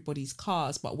idea of everybody's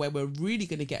cars. But where we're really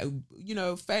going to get a, you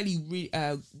know, fairly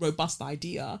robust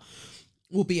idea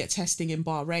will be at testing in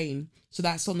Bahrain. So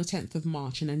that's on the 10th of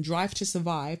March. And then Drive to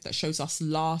Survive, that shows us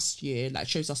last year, that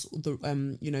shows us the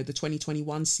the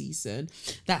 2021 season,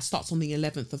 that starts on the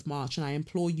 11th of March. And I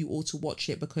implore you all to watch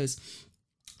it, because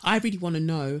I really want to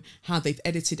know how they've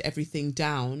edited everything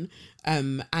down,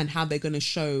 and how they're going to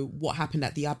show what happened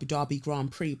at the Abu Dhabi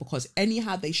Grand Prix, because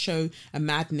anyhow they show a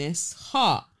madness,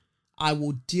 I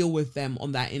will deal with them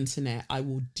on that internet. I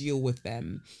will deal with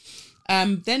them.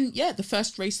 Then, the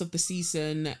first race of the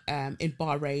season in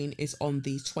Bahrain is on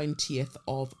the 20th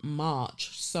of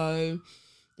March. So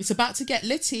it's about to get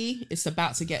litty. It's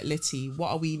about to get litty.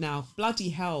 What are we now? Bloody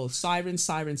hell. Sirens,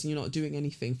 and you're not doing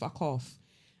anything. Fuck off.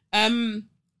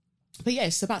 But yeah,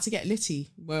 it's about to get litty.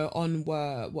 We're on,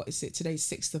 what is it? Today's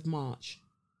 6th of March.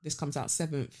 This comes out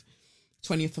 7th.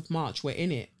 20th of March. We're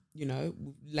in it, you know,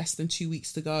 less than 2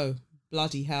 weeks to go.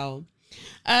 Bloody hell.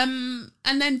 And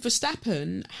then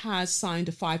Verstappen has signed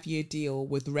a 5-year deal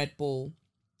with Red Bull.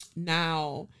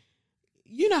 Now,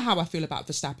 you know how I feel about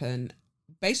Verstappen.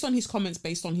 Based on his comments,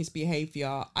 based on his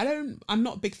behaviour, I'm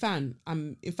not a big fan.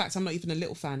 In fact, I'm not even a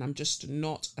little fan. I'm just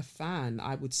not a fan,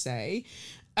 I would say.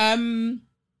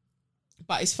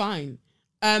 But it's fine.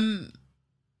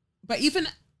 But even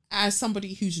as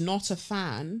somebody who's not a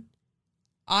fan,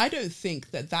 I don't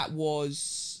think that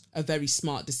was a very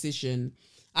smart decision.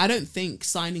 I don't think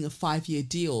signing a 5-year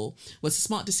deal was a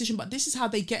smart decision, but this is how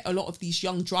they get a lot of these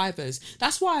young drivers.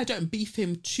 That's why I don't beef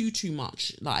him too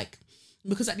much,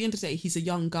 because at the end of the day, he's a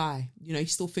young guy. You know,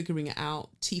 he's still figuring it out,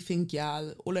 teething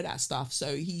gyal, all of that stuff.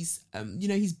 So he's,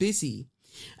 he's busy.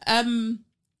 But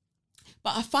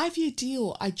a 5-year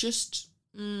deal,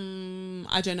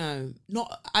 I don't know.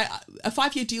 Not a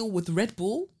 5-year deal with Red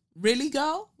Bull. Really,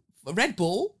 girl? Red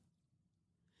Bull?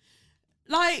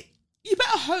 Like, you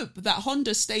better hope that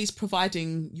Honda stays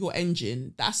providing your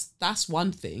engine. That's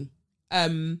one thing.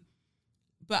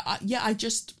 But I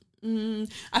just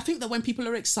I think that when people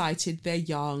are excited, they're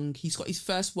young. He's got his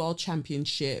first world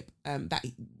championship. That,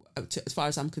 as far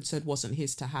as I'm concerned, wasn't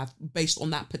his to have. Based on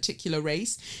that particular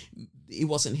race, it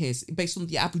wasn't his. Based on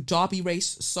the Abu Dhabi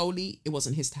race solely, it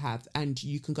wasn't his to have. And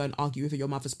you can go and argue over your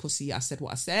mother's pussy. I said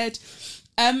what I said.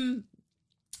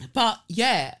 But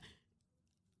yeah,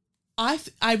 I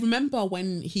remember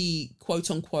when he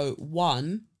quote unquote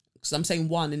won, because I'm saying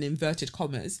won in inverted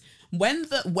commas, when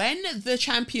the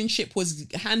championship was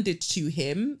handed to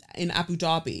him in Abu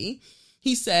Dhabi,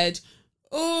 he said,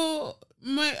 "Oh,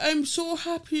 I'm so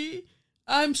happy.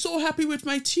 I'm so happy with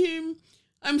my team.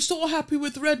 I'm so happy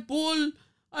with Red Bull.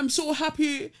 I'm so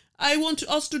happy. I want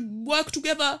us to work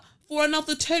together for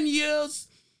another 10 years.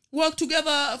 Work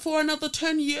together for another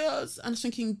 10 years. And I was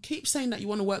thinking, keep saying that you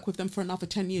want to work with them for another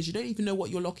 10 years. You don't even know what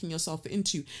you're locking yourself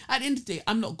into. At the end of the day,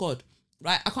 I'm not God,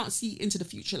 right? I can't see into the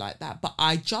future like that. But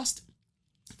I just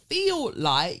feel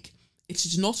like it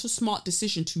is not a smart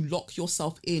decision to lock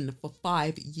yourself in for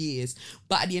 5 years.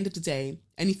 But at the end of the day,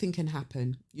 anything can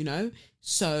happen, you know?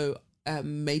 So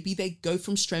maybe they go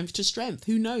from strength to strength.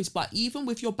 Who knows? But even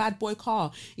with your bad boy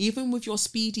car, even with your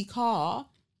speedy car,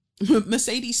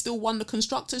 Mercedes still won the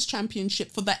Constructors'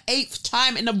 Championship for the 8th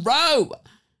time in a row.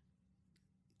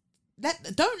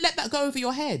 Don't let that go over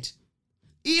your head.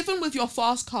 Even with your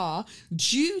fast car,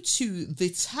 due to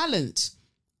the talent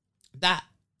that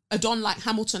a don like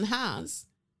Hamilton has,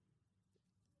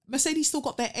 Mercedes still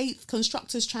got their 8th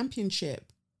Constructors'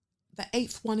 Championship, the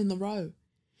 8th one in the row.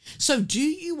 So do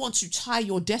you want to tie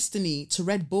your destiny to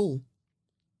Red Bull?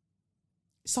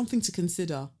 Something to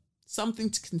consider. Something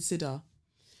to consider.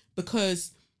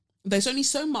 Because there's only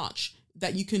so much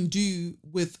that you can do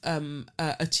with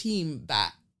a team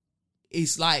that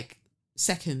is like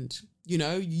second. You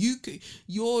know,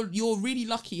 you're really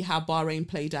lucky how Abu Dhabi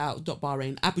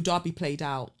played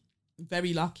out.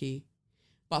 Very lucky.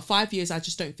 But 5 years, I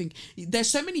just don't think there's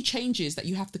so many changes that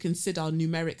you have to consider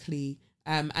numerically.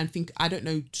 And think, I don't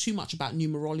know too much about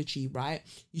numerology, right?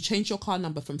 You change your car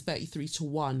number from 33 to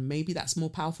 1. Maybe that's more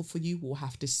powerful for you. We'll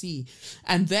have to see.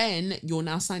 And then you're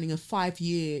now signing a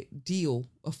 5-year deal,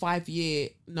 a 5-year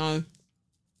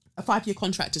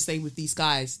contract to stay with these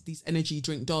guys, these energy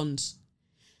drink dons.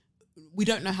 We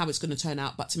don't know how it's going to turn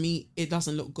out, but to me, it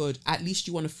doesn't look good. At least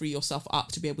you want to free yourself up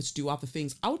to be able to do other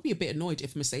things. I would be a bit annoyed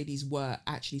if Mercedes were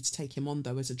actually to take him on,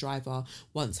 though, as a driver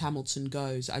once Hamilton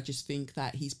goes. I just think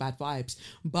that he's bad vibes.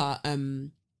 But,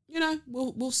 you know,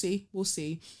 we'll see. We'll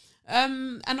see.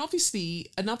 And obviously,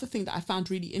 another thing that I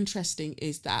found really interesting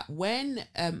is that when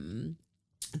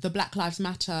the Black Lives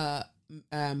Matter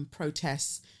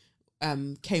protests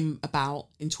came about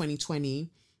in 2020,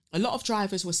 a lot of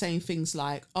drivers were saying things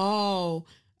like,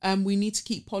 we need to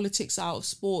keep politics out of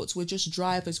sports. We're just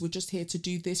drivers. We're just here to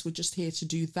do this. We're just here to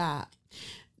do that.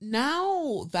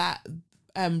 Now that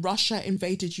Russia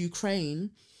invaded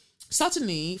Ukraine,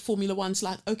 suddenly Formula One's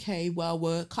like, okay, well,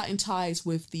 we're cutting ties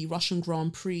with the Russian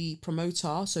Grand Prix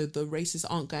promoter, so the races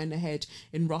aren't going ahead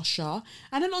in Russia.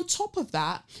 And then on top of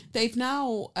that, they've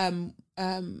now,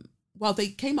 they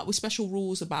came up with special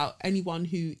rules about anyone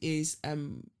who is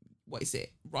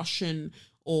Russian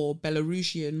or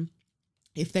Belarusian.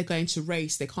 If they're going to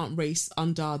race, they can't race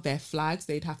under their flags.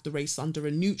 They'd have to race under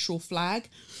a neutral flag,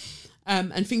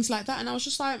 and things like that. And I was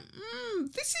just like,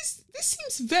 this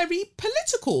seems very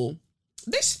political.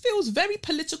 This feels very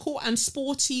political and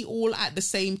sporty all at the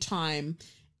same time.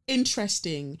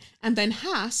 Interesting. And then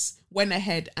Haas went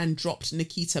ahead and dropped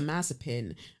Nikita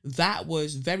Mazepin. That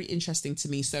was very interesting to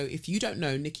me. So if you don't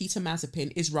know, Nikita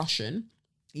Mazepin is Russian.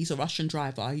 He's a Russian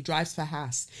driver. He drives for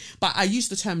Haas. But I use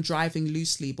the term driving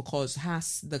loosely because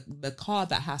Haas, the car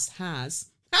that Haas has,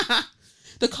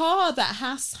 the car that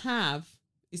Haas have,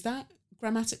 is that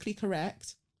grammatically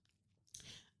correct?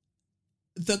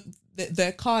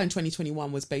 The car in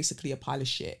 2021 was basically a pile of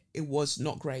shit. It was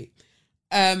not great.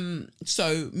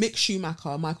 So Mick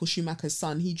Schumacher, Michael Schumacher's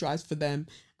son, he drives for them,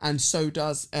 and so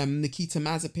does Nikita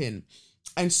Mazepin.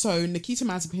 And so Nikita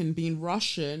Mazepin, being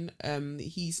Russian,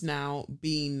 he's now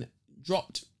been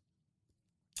dropped.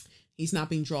 He's now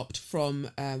been dropped from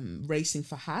racing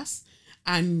for Haas.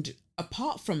 And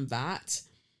apart from that,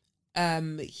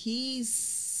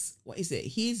 his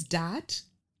dad.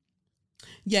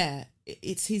 Yeah,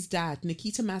 it's his dad.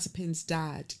 Nikita Mazepin's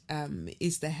dad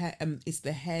is the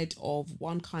head of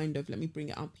one kind of, let me bring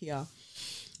it up here.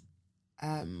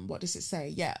 what does it say?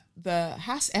 Yeah, the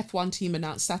Haas F1 team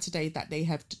announced Saturday that they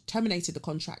have terminated the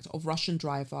contract of Russian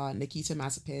driver Nikita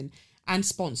Mazepin and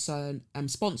sponsor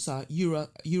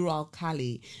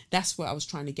Uralkali. That's what I was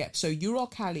trying to get. So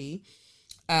Uralkali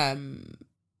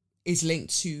is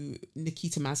linked to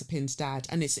Nikita Mazepin's dad,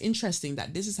 and it's interesting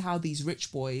that this is how these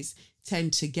rich boys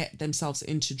tend to get themselves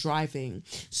into driving.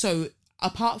 So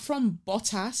apart from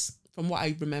Bottas, from what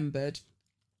I remembered,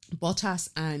 Bottas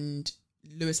and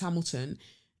Lewis Hamilton,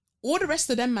 all the rest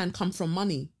of them, man, come from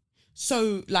money.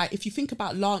 So, like, if you think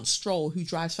about Lance Stroll, who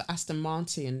drives for Aston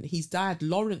Martin, his dad,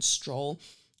 Lawrence Stroll,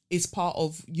 is part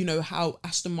of, you know, how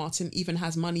Aston Martin even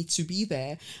has money to be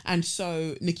there. And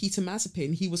so Nikita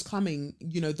Mazepin, he was coming,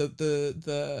 you know,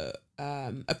 the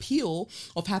appeal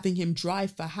of having him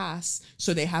drive for Haas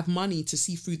so they have money to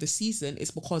see through the season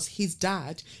is because his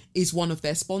dad is one of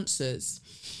their sponsors.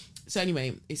 So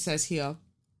anyway, it says here,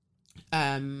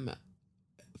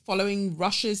 following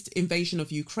Russia's invasion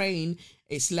of Ukraine,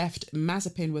 it's left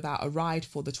Mazepin without a ride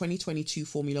for the 2022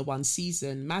 Formula One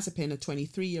season. Mazepin, a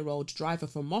 23-year-old driver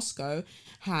from Moscow,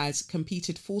 had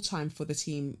competed full-time for the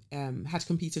team. In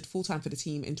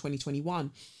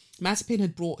 2021. Mazepin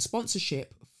had brought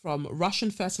sponsorship from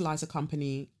Russian fertilizer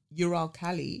company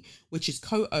Uralkali, which is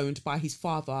co-owned by his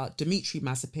father Dmitry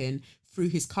Mazepin through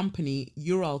his company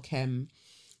Uralchem.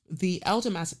 The elder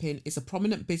Mazepin is a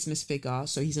prominent business figure,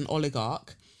 so he's an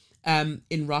oligarch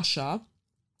in Russia,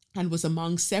 and was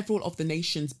among several of the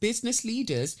nation's business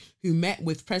leaders who met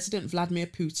with President Vladimir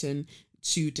Putin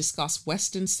to discuss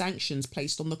Western sanctions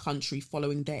placed on the country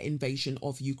following their invasion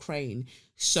of Ukraine.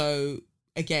 So,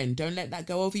 again, don't let that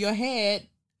go over your head,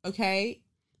 okay?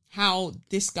 How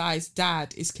this guy's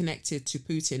dad is connected to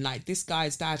Putin. Like, this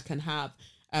guy's dad can have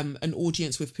an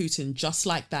audience with Putin just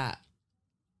like that.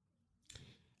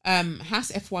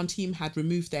 Haas F1 team had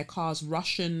removed their car's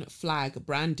Russian flag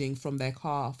branding from their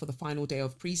car for the final day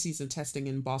of preseason testing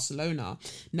in Barcelona.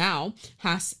 Now,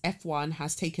 Haas F1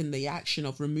 has taken the action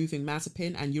of removing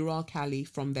Mazepin and Uralkali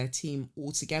from their team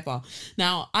altogether.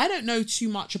 Now, I don't know too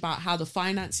much about how the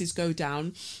finances go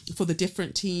down for the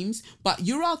different teams, but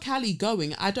Uralkali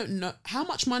going, I don't know how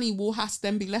much money will Haas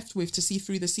then be left with to see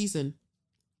through the season.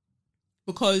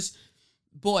 Because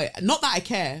boy, not that I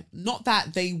care, not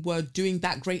that they were doing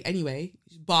that great anyway,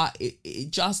 but it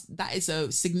just, that is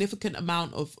a significant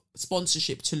amount of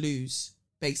sponsorship to lose,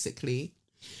 basically.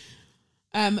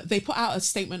 They put out a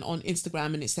statement on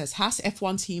Instagram and it says, Haas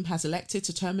F1 team has elected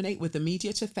to terminate with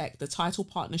immediate effect the title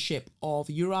partnership of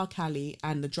Uralkali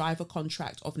and the driver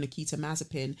contract of Nikita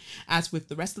Mazepin. As with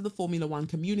the rest of the Formula One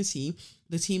community,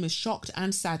 the team is shocked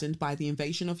and saddened by the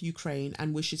invasion of Ukraine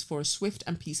and wishes for a swift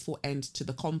and peaceful end to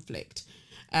the conflict.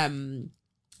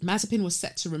 Mazepin was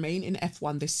set to remain in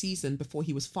F1 this season before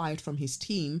he was fired from his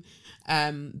team.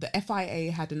 The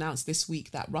FIA had announced this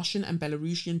week that Russian and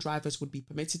Belarusian drivers would be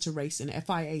permitted to race in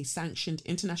FIA-sanctioned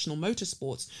international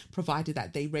motorsports, provided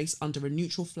that they race under a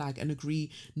neutral flag and agree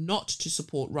not to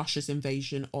support Russia's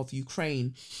invasion of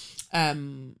Ukraine.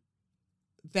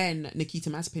 Then Nikita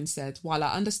Mazepin said, while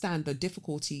I understand the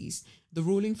difficulties, the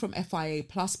ruling from FIA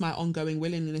plus my ongoing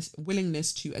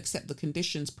willingness to accept the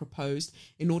conditions proposed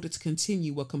in order to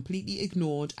continue were completely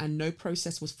ignored and no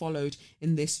process was followed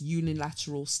in this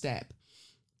unilateral step.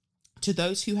 To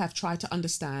those who have tried to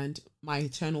understand, my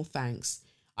eternal thanks.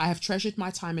 I have treasured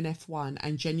my time in F1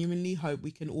 and genuinely hope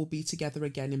we can all be together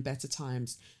again in better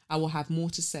times. I will have more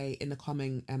to say in the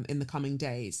coming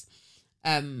days.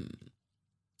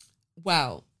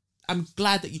 Well, I'm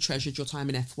glad that you treasured your time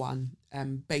in F1.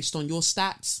 Based on your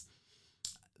stats,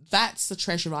 that's the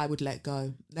treasure I would let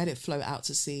go. Let it float out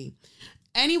to sea.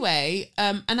 Anyway,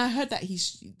 and I heard that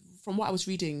from what I was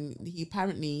reading, he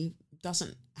apparently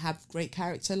doesn't have great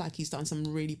character, like he's done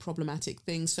some really problematic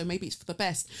things, so maybe it's for the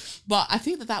best. But I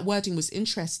think that wording was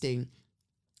interesting.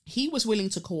 He was willing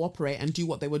to cooperate and do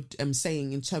what they were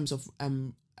saying in terms of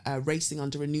racing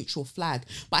under a neutral flag.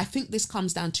 But I think this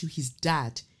comes down to his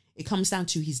dad. It comes down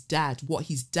to his dad, what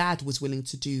his dad was willing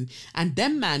to do. And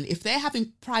then, man, if they're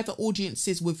having private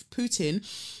audiences with Putin,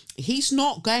 he's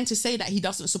not going to say that he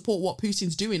doesn't support what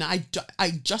Putin's doing. I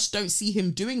just don't see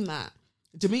him doing that.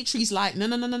 Dimitri's like,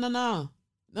 no.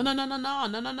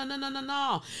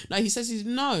 No, he says he's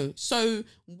no. So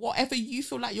whatever you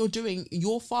feel like you're doing,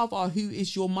 your father, who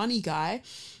is your money guy,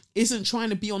 isn't trying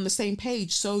to be on the same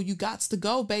page. So you got to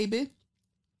go, baby.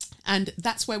 And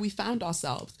that's where we found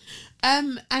ourselves.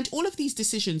 And all of these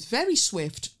decisions, very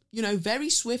swift,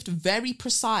 very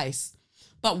precise.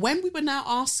 But when we were now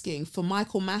asking for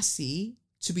Michael Massey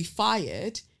to be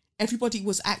fired, everybody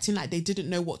was acting like they didn't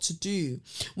know what to do.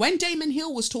 When Damon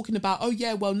Hill was talking about, oh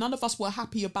yeah, well, none of us were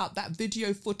happy about that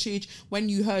video footage when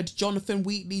you heard Jonathan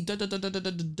Wheatley at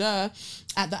the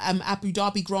Abu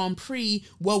Dhabi Grand Prix,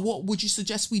 well, what would you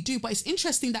suggest we do? But it's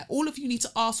interesting that all of you need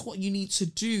to ask what you need to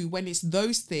do when it's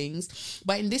those things.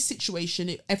 But in this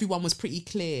situation, everyone was pretty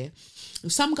clear.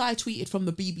 Some guy tweeted from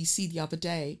the BBC the other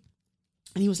day,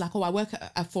 and he was like, oh, I work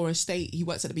for a state. He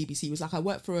works at the BBC. He was like, I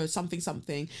work for a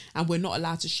something, and we're not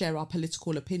allowed to share our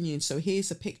political opinions. So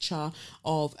here's a picture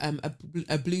of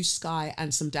a blue sky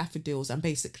and some daffodils. And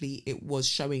basically it was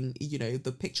showing, you know,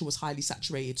 the picture was highly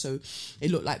saturated. So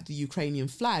it looked like the Ukrainian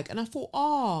flag. And I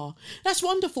thought, that's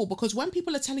wonderful. Because when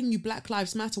people are telling you Black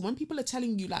Lives Matter, when people are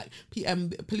telling you like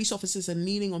police officers are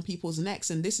kneeling on people's necks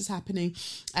and this is happening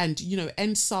and, you know,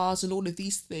 end SARS and all of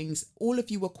these things, all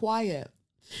of you were quiet.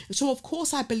 So, of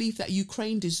course, I believe that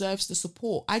Ukraine deserves the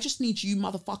support. I just need you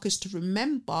motherfuckers to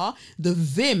remember the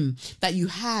vim that you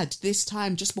had this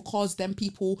time just because them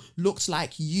people looked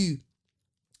like you.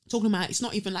 Talking about, it's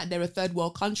not even like they're a third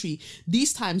world country.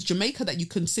 These times, Jamaica, that you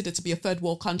consider to be a third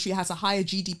world country, has a higher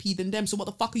GDP than them. So what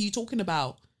the fuck are you talking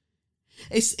about?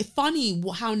 It's funny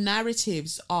how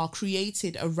narratives are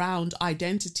created around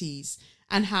identities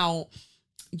and how,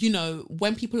 you know,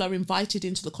 when people are invited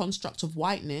into the construct of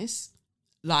whiteness,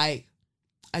 like,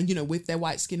 and you know, with their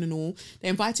white skin and all, they're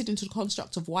invited into the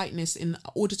construct of whiteness in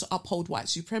order to uphold white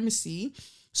supremacy.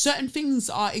 Certain things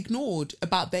are ignored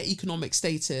about their economic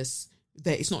status.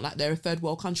 That it's not like they're a third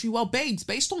world country. Well, babes,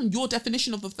 based on your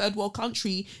definition of a third world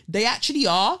country, they actually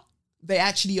are. They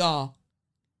actually are.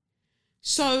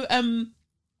 So,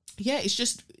 yeah, it's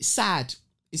just sad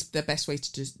is the best way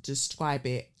to describe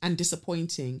it, and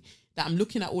disappointing that I'm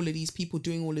looking at all of these people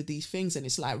doing all of these things and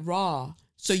it's like, rah.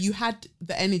 So you had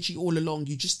the energy all along.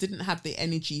 You just didn't have the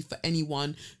energy for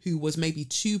anyone who was maybe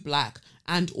too Black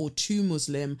and or too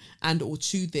Muslim and or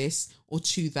too this or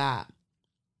too that.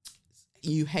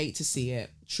 You hate to see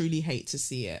it. Truly hate to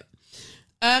see it.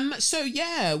 So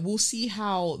yeah, we'll see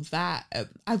how that...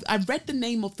 I've read the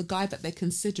name of the guy that they're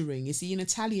considering. Is he an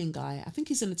Italian guy? I think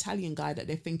he's an Italian guy that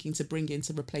they're thinking to bring in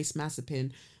to replace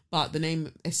Mazepin, but the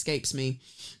name escapes me.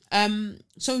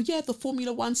 So yeah, the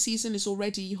Formula One season is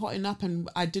already hotting up, and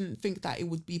I didn't think that it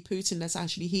would be Putin that's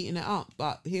actually heating it up,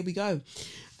 but here we go.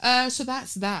 So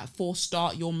that's that for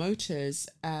Start Your Motors.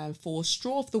 For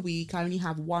Straw of the Week, I only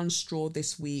have one straw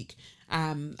this week,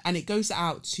 and it goes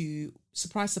out to,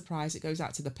 surprise, surprise, it goes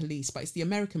out to the police, but it's the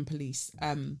American police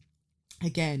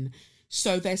again.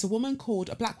 So there's a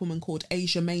Black woman called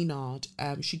Asia Maynard.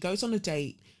 She goes on a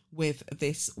date with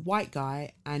this white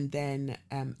guy and then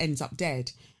ends up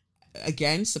dead.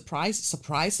 Again, surprise,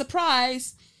 surprise,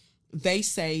 surprise. They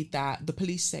say that, the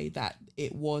police say that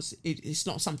it's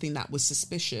not something that was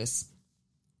suspicious.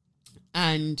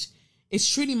 And it's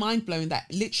truly mind-blowing that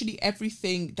literally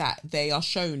everything that they are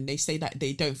shown, they say that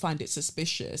they don't find it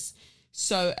suspicious.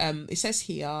 So it says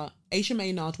here, Asia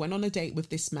Maynard went on a date with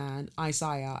this man,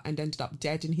 Isaiah, and ended up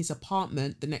dead in his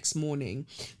apartment the next morning.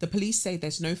 The police say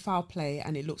there's no foul play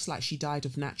and it looks like she died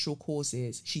of natural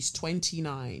causes. She's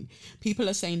 29. People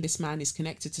are saying this man is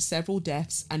connected to several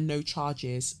deaths and no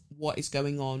charges. What is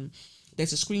going on?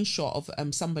 There's a screenshot of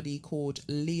somebody called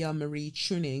Leah Marie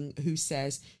Chuning who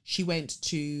says she went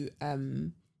to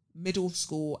middle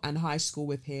school and high school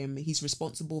with him. He's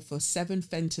responsible for 7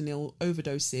 fentanyl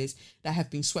overdoses that have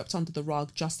been swept under the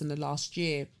rug just in the last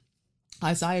year.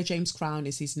 Isaiah James Crown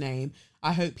is his name.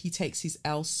 I hope he takes his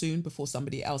L soon before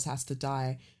somebody else has to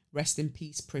die. Rest in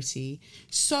peace, pretty.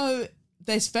 So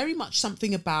there's very much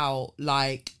something about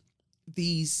like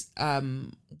these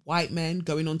white men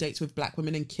going on dates with Black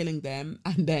women and killing them,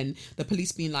 and then the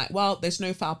police being like, well, there's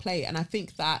no foul play. And I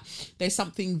think that there's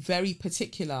something very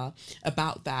particular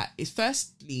about that. Is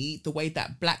firstly the way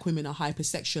that Black women are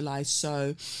hypersexualized.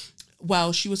 So,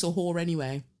 well, she was a whore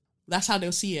anyway. That's how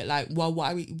they'll see it. Like, well,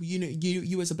 why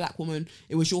you as a Black woman,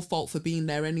 it was your fault for being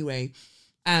there anyway.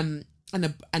 And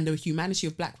the humanity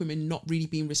of Black women not really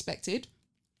being respected.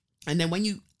 And then when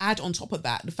you add on top of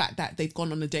that the fact that they've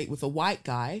gone on a date with a white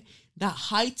guy, that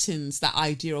heightens that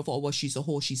idea of, oh, well, she's a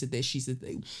whore, she's a this, she's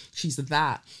a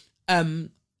that.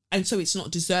 And so it's not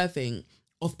deserving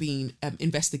of being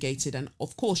investigated. And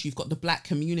of course, you've got the Black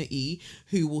community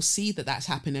who will see that that's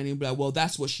happening and be like, well,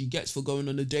 that's what she gets for going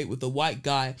on a date with a white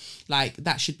guy. Like,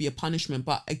 that should be a punishment.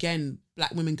 But again,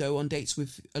 Black women go on dates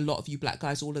with a lot of you Black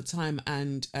guys all the time.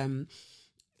 And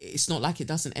it's not like it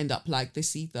doesn't end up like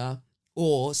this either.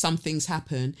 Or some things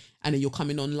happen and then you're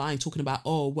coming online talking about,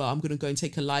 oh, well, I'm going to go and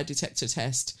take a lie detector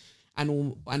test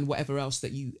and whatever else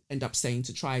that you end up saying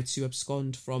to try to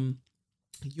abscond from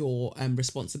your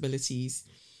responsibilities.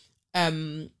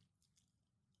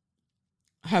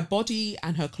 her body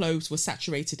and her clothes were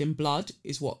saturated in blood,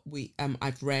 is what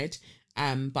I've read.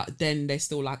 But then they're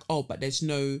still like, oh, but there's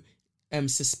no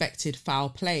suspected foul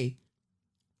play.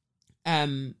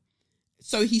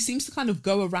 So he seems to kind of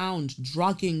go around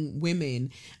drugging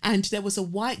women. And there was a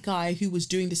white guy who was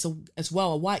doing this as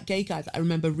well, a white gay guy that I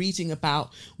remember reading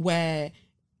about, where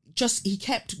just he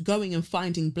kept going and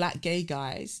finding black gay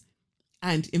guys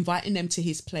and inviting them to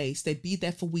his place. They'd be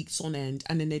there for weeks on end,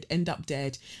 and then they'd end up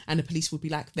dead. And the police would be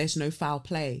like, there's no foul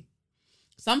play.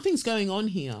 Something's going on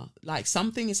here. Like,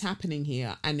 something is happening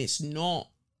here, and it's not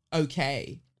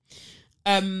okay.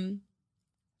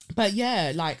 But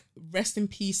yeah, like, rest in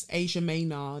peace, Asia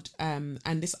Maynard. And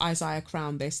this Isaiah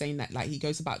Crown, they're saying that, like, he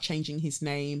goes about changing his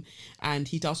name and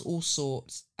he does all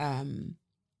sorts.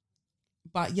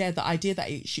 But yeah, the idea that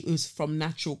it was from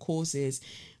natural causes,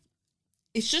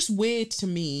 it's just weird to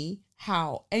me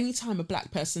how anytime a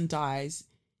black person dies,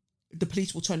 the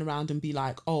police will turn around and be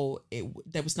like, oh,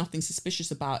 there was nothing suspicious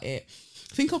about it.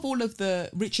 Think of all of the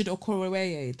Richard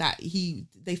Okoye that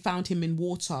they found him in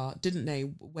water, didn't they,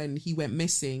 when he went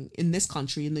missing in this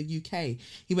country, in the UK.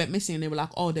 He went missing and they were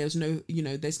like, oh, there's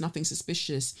nothing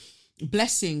suspicious.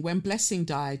 Blessing, when Blessing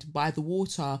died by the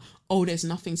water, oh, there's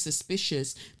nothing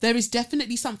suspicious. There is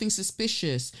definitely something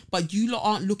suspicious, but you lot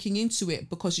aren't looking into it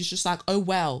because it's just like, oh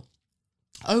well,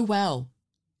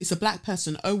 it's a black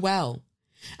person, oh well.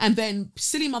 And then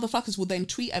silly motherfuckers will then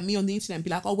tweet at me on the internet and be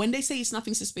like, oh, when they say it's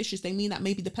nothing suspicious, they mean that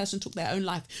maybe the person took their own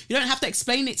life. You don't have to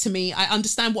explain it to me. I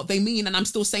understand what they mean, and I'm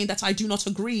still saying that I do not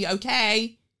agree,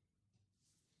 okay?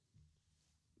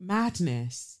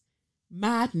 Madness.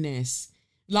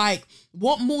 Like,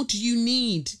 what more do you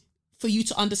need for you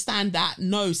to understand that,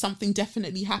 no, something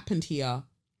definitely happened here?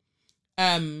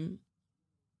 Yeah,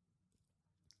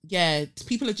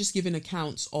 people are just giving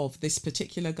accounts of this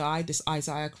particular guy, this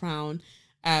Isaiah Crown.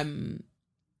 And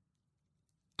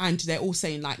they're all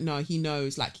saying, like, no, he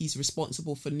knows, like, he's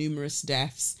responsible for numerous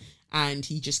deaths, and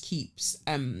he just keeps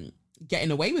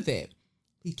getting away with it.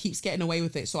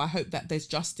 So I hope that there's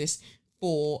justice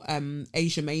for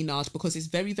Asia Maynard, because it's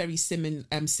very, very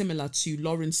similar to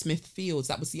Lauren Smith Fields.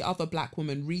 That was the other black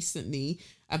woman recently.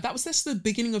 That was just the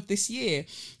beginning of this year.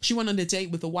 She went on a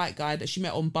date with a white guy that she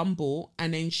met on Bumble,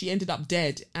 and then she ended up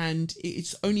dead. And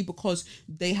it's only because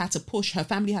her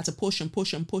family had to push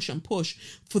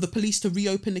for the police to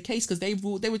reopen the case, because they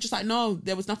were just like, no,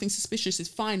 there was nothing suspicious. It's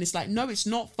fine. It's like, no, it's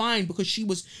not fine, because she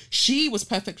was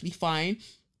perfectly fine.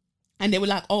 And they were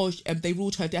like, oh, they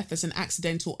ruled her death as an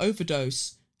accidental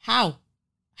overdose. How?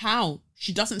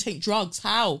 She doesn't take drugs.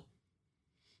 How?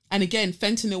 And again,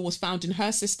 fentanyl was found in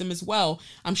her system as well.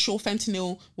 I'm sure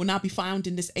fentanyl will now be found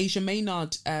in this Asia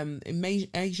Maynard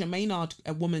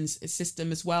woman's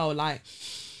system as well. Like,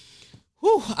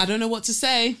 whew, I don't know what to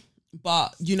say.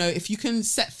 But, if you can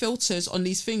set filters on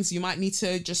these things, you might need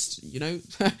to just, and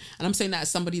I'm saying that as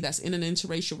somebody that's in an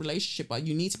interracial relationship, but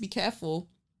you need to be careful.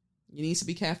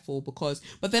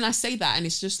 But then I say that and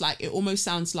it's just like, it almost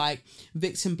sounds like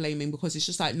victim blaming, because it's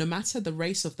just like, no matter the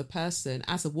race of the person,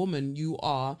 as a woman, you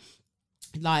are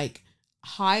like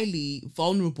highly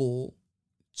vulnerable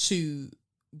to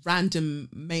random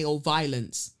male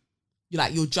violence.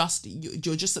 You're just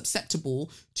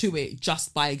susceptible to it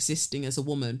just by existing as a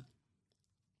woman.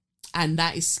 And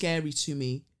that is scary to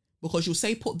me. Because you'll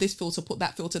say, put this filter, put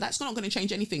that filter. That's not going to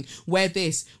change anything. Wear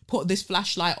this, put this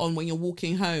flashlight on when you're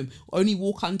walking home. Only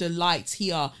walk under lights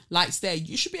here, lights there.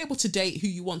 You should be able to date who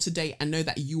you want to date and know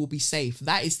that you will be safe.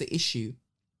 That is the issue.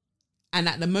 And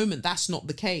at the moment, that's not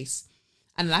the case.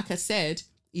 And like I said,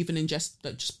 even in just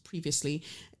previously,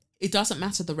 it doesn't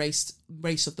matter the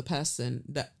race of the person.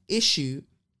 The issue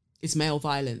is male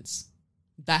violence.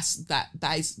 That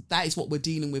is what we're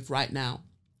dealing with right now.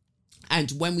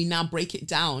 And when we now break it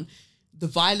down, the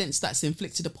violence that's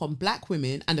inflicted upon black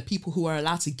women and the people who are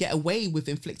allowed to get away with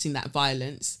inflicting that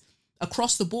violence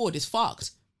across the board is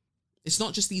fucked. It's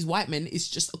not just these white men, it's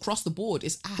just across the board.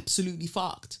 It's absolutely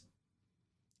fucked.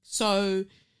 So,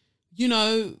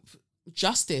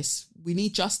 justice. We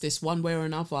need justice one way or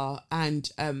another. And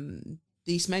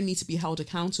these men need to be held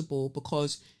accountable,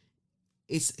 because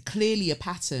it's clearly a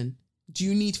pattern. Do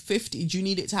you need 50? Do you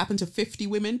need it to happen to 50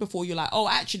 women before you're like, oh,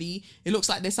 actually, it looks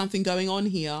like there's something going on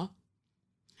here?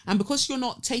 And because you're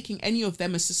not taking any of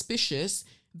them as suspicious,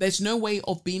 there's no way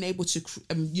of being able to,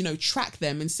 track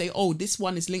them and say, oh, this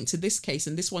one is linked to this case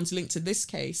and this one's linked to this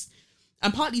case.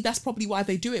 And partly that's probably why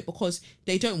they do it, because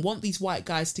they don't want these white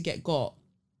guys to get got,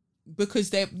 because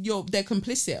they're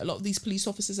complicit. A lot of these police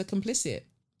officers are complicit.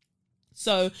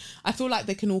 So I feel like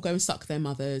they can all go and suck their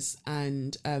mothers,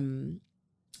 and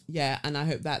yeah, and I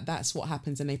hope that that's what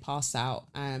happens and they pass out,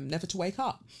 never to wake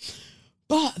up.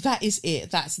 But that is it.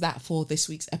 That's that for this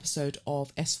week's episode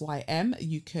of SYM.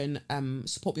 You can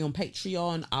support me on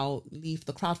Patreon. I'll leave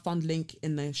the crowdfund link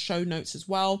in the show notes as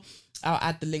well. I'll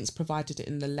add the links provided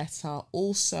in the letter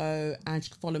also. And you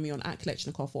can follow me on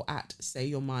 @CollectionOfCough or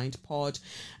 @SayYourMindPod.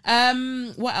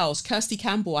 What else? Kirsty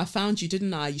Campbell, I found you,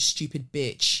 didn't I, you stupid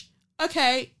bitch?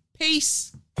 Okay,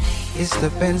 peace. It's the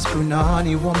Benz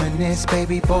Brunani womanist,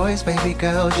 baby boys, baby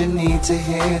girls, you need to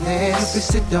hear this. If you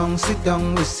sit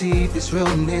down, receive this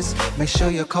realness. Make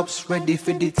sure your cup's ready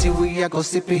for the tea, we are go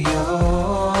sip it, yo.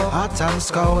 Hot time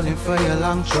scalding for your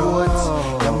long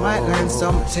throats. You might learn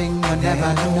something you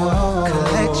never know.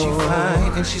 Collect you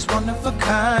fine, and she's one of a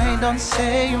kind. Don't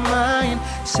say you mine,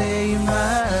 say you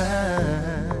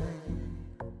mine.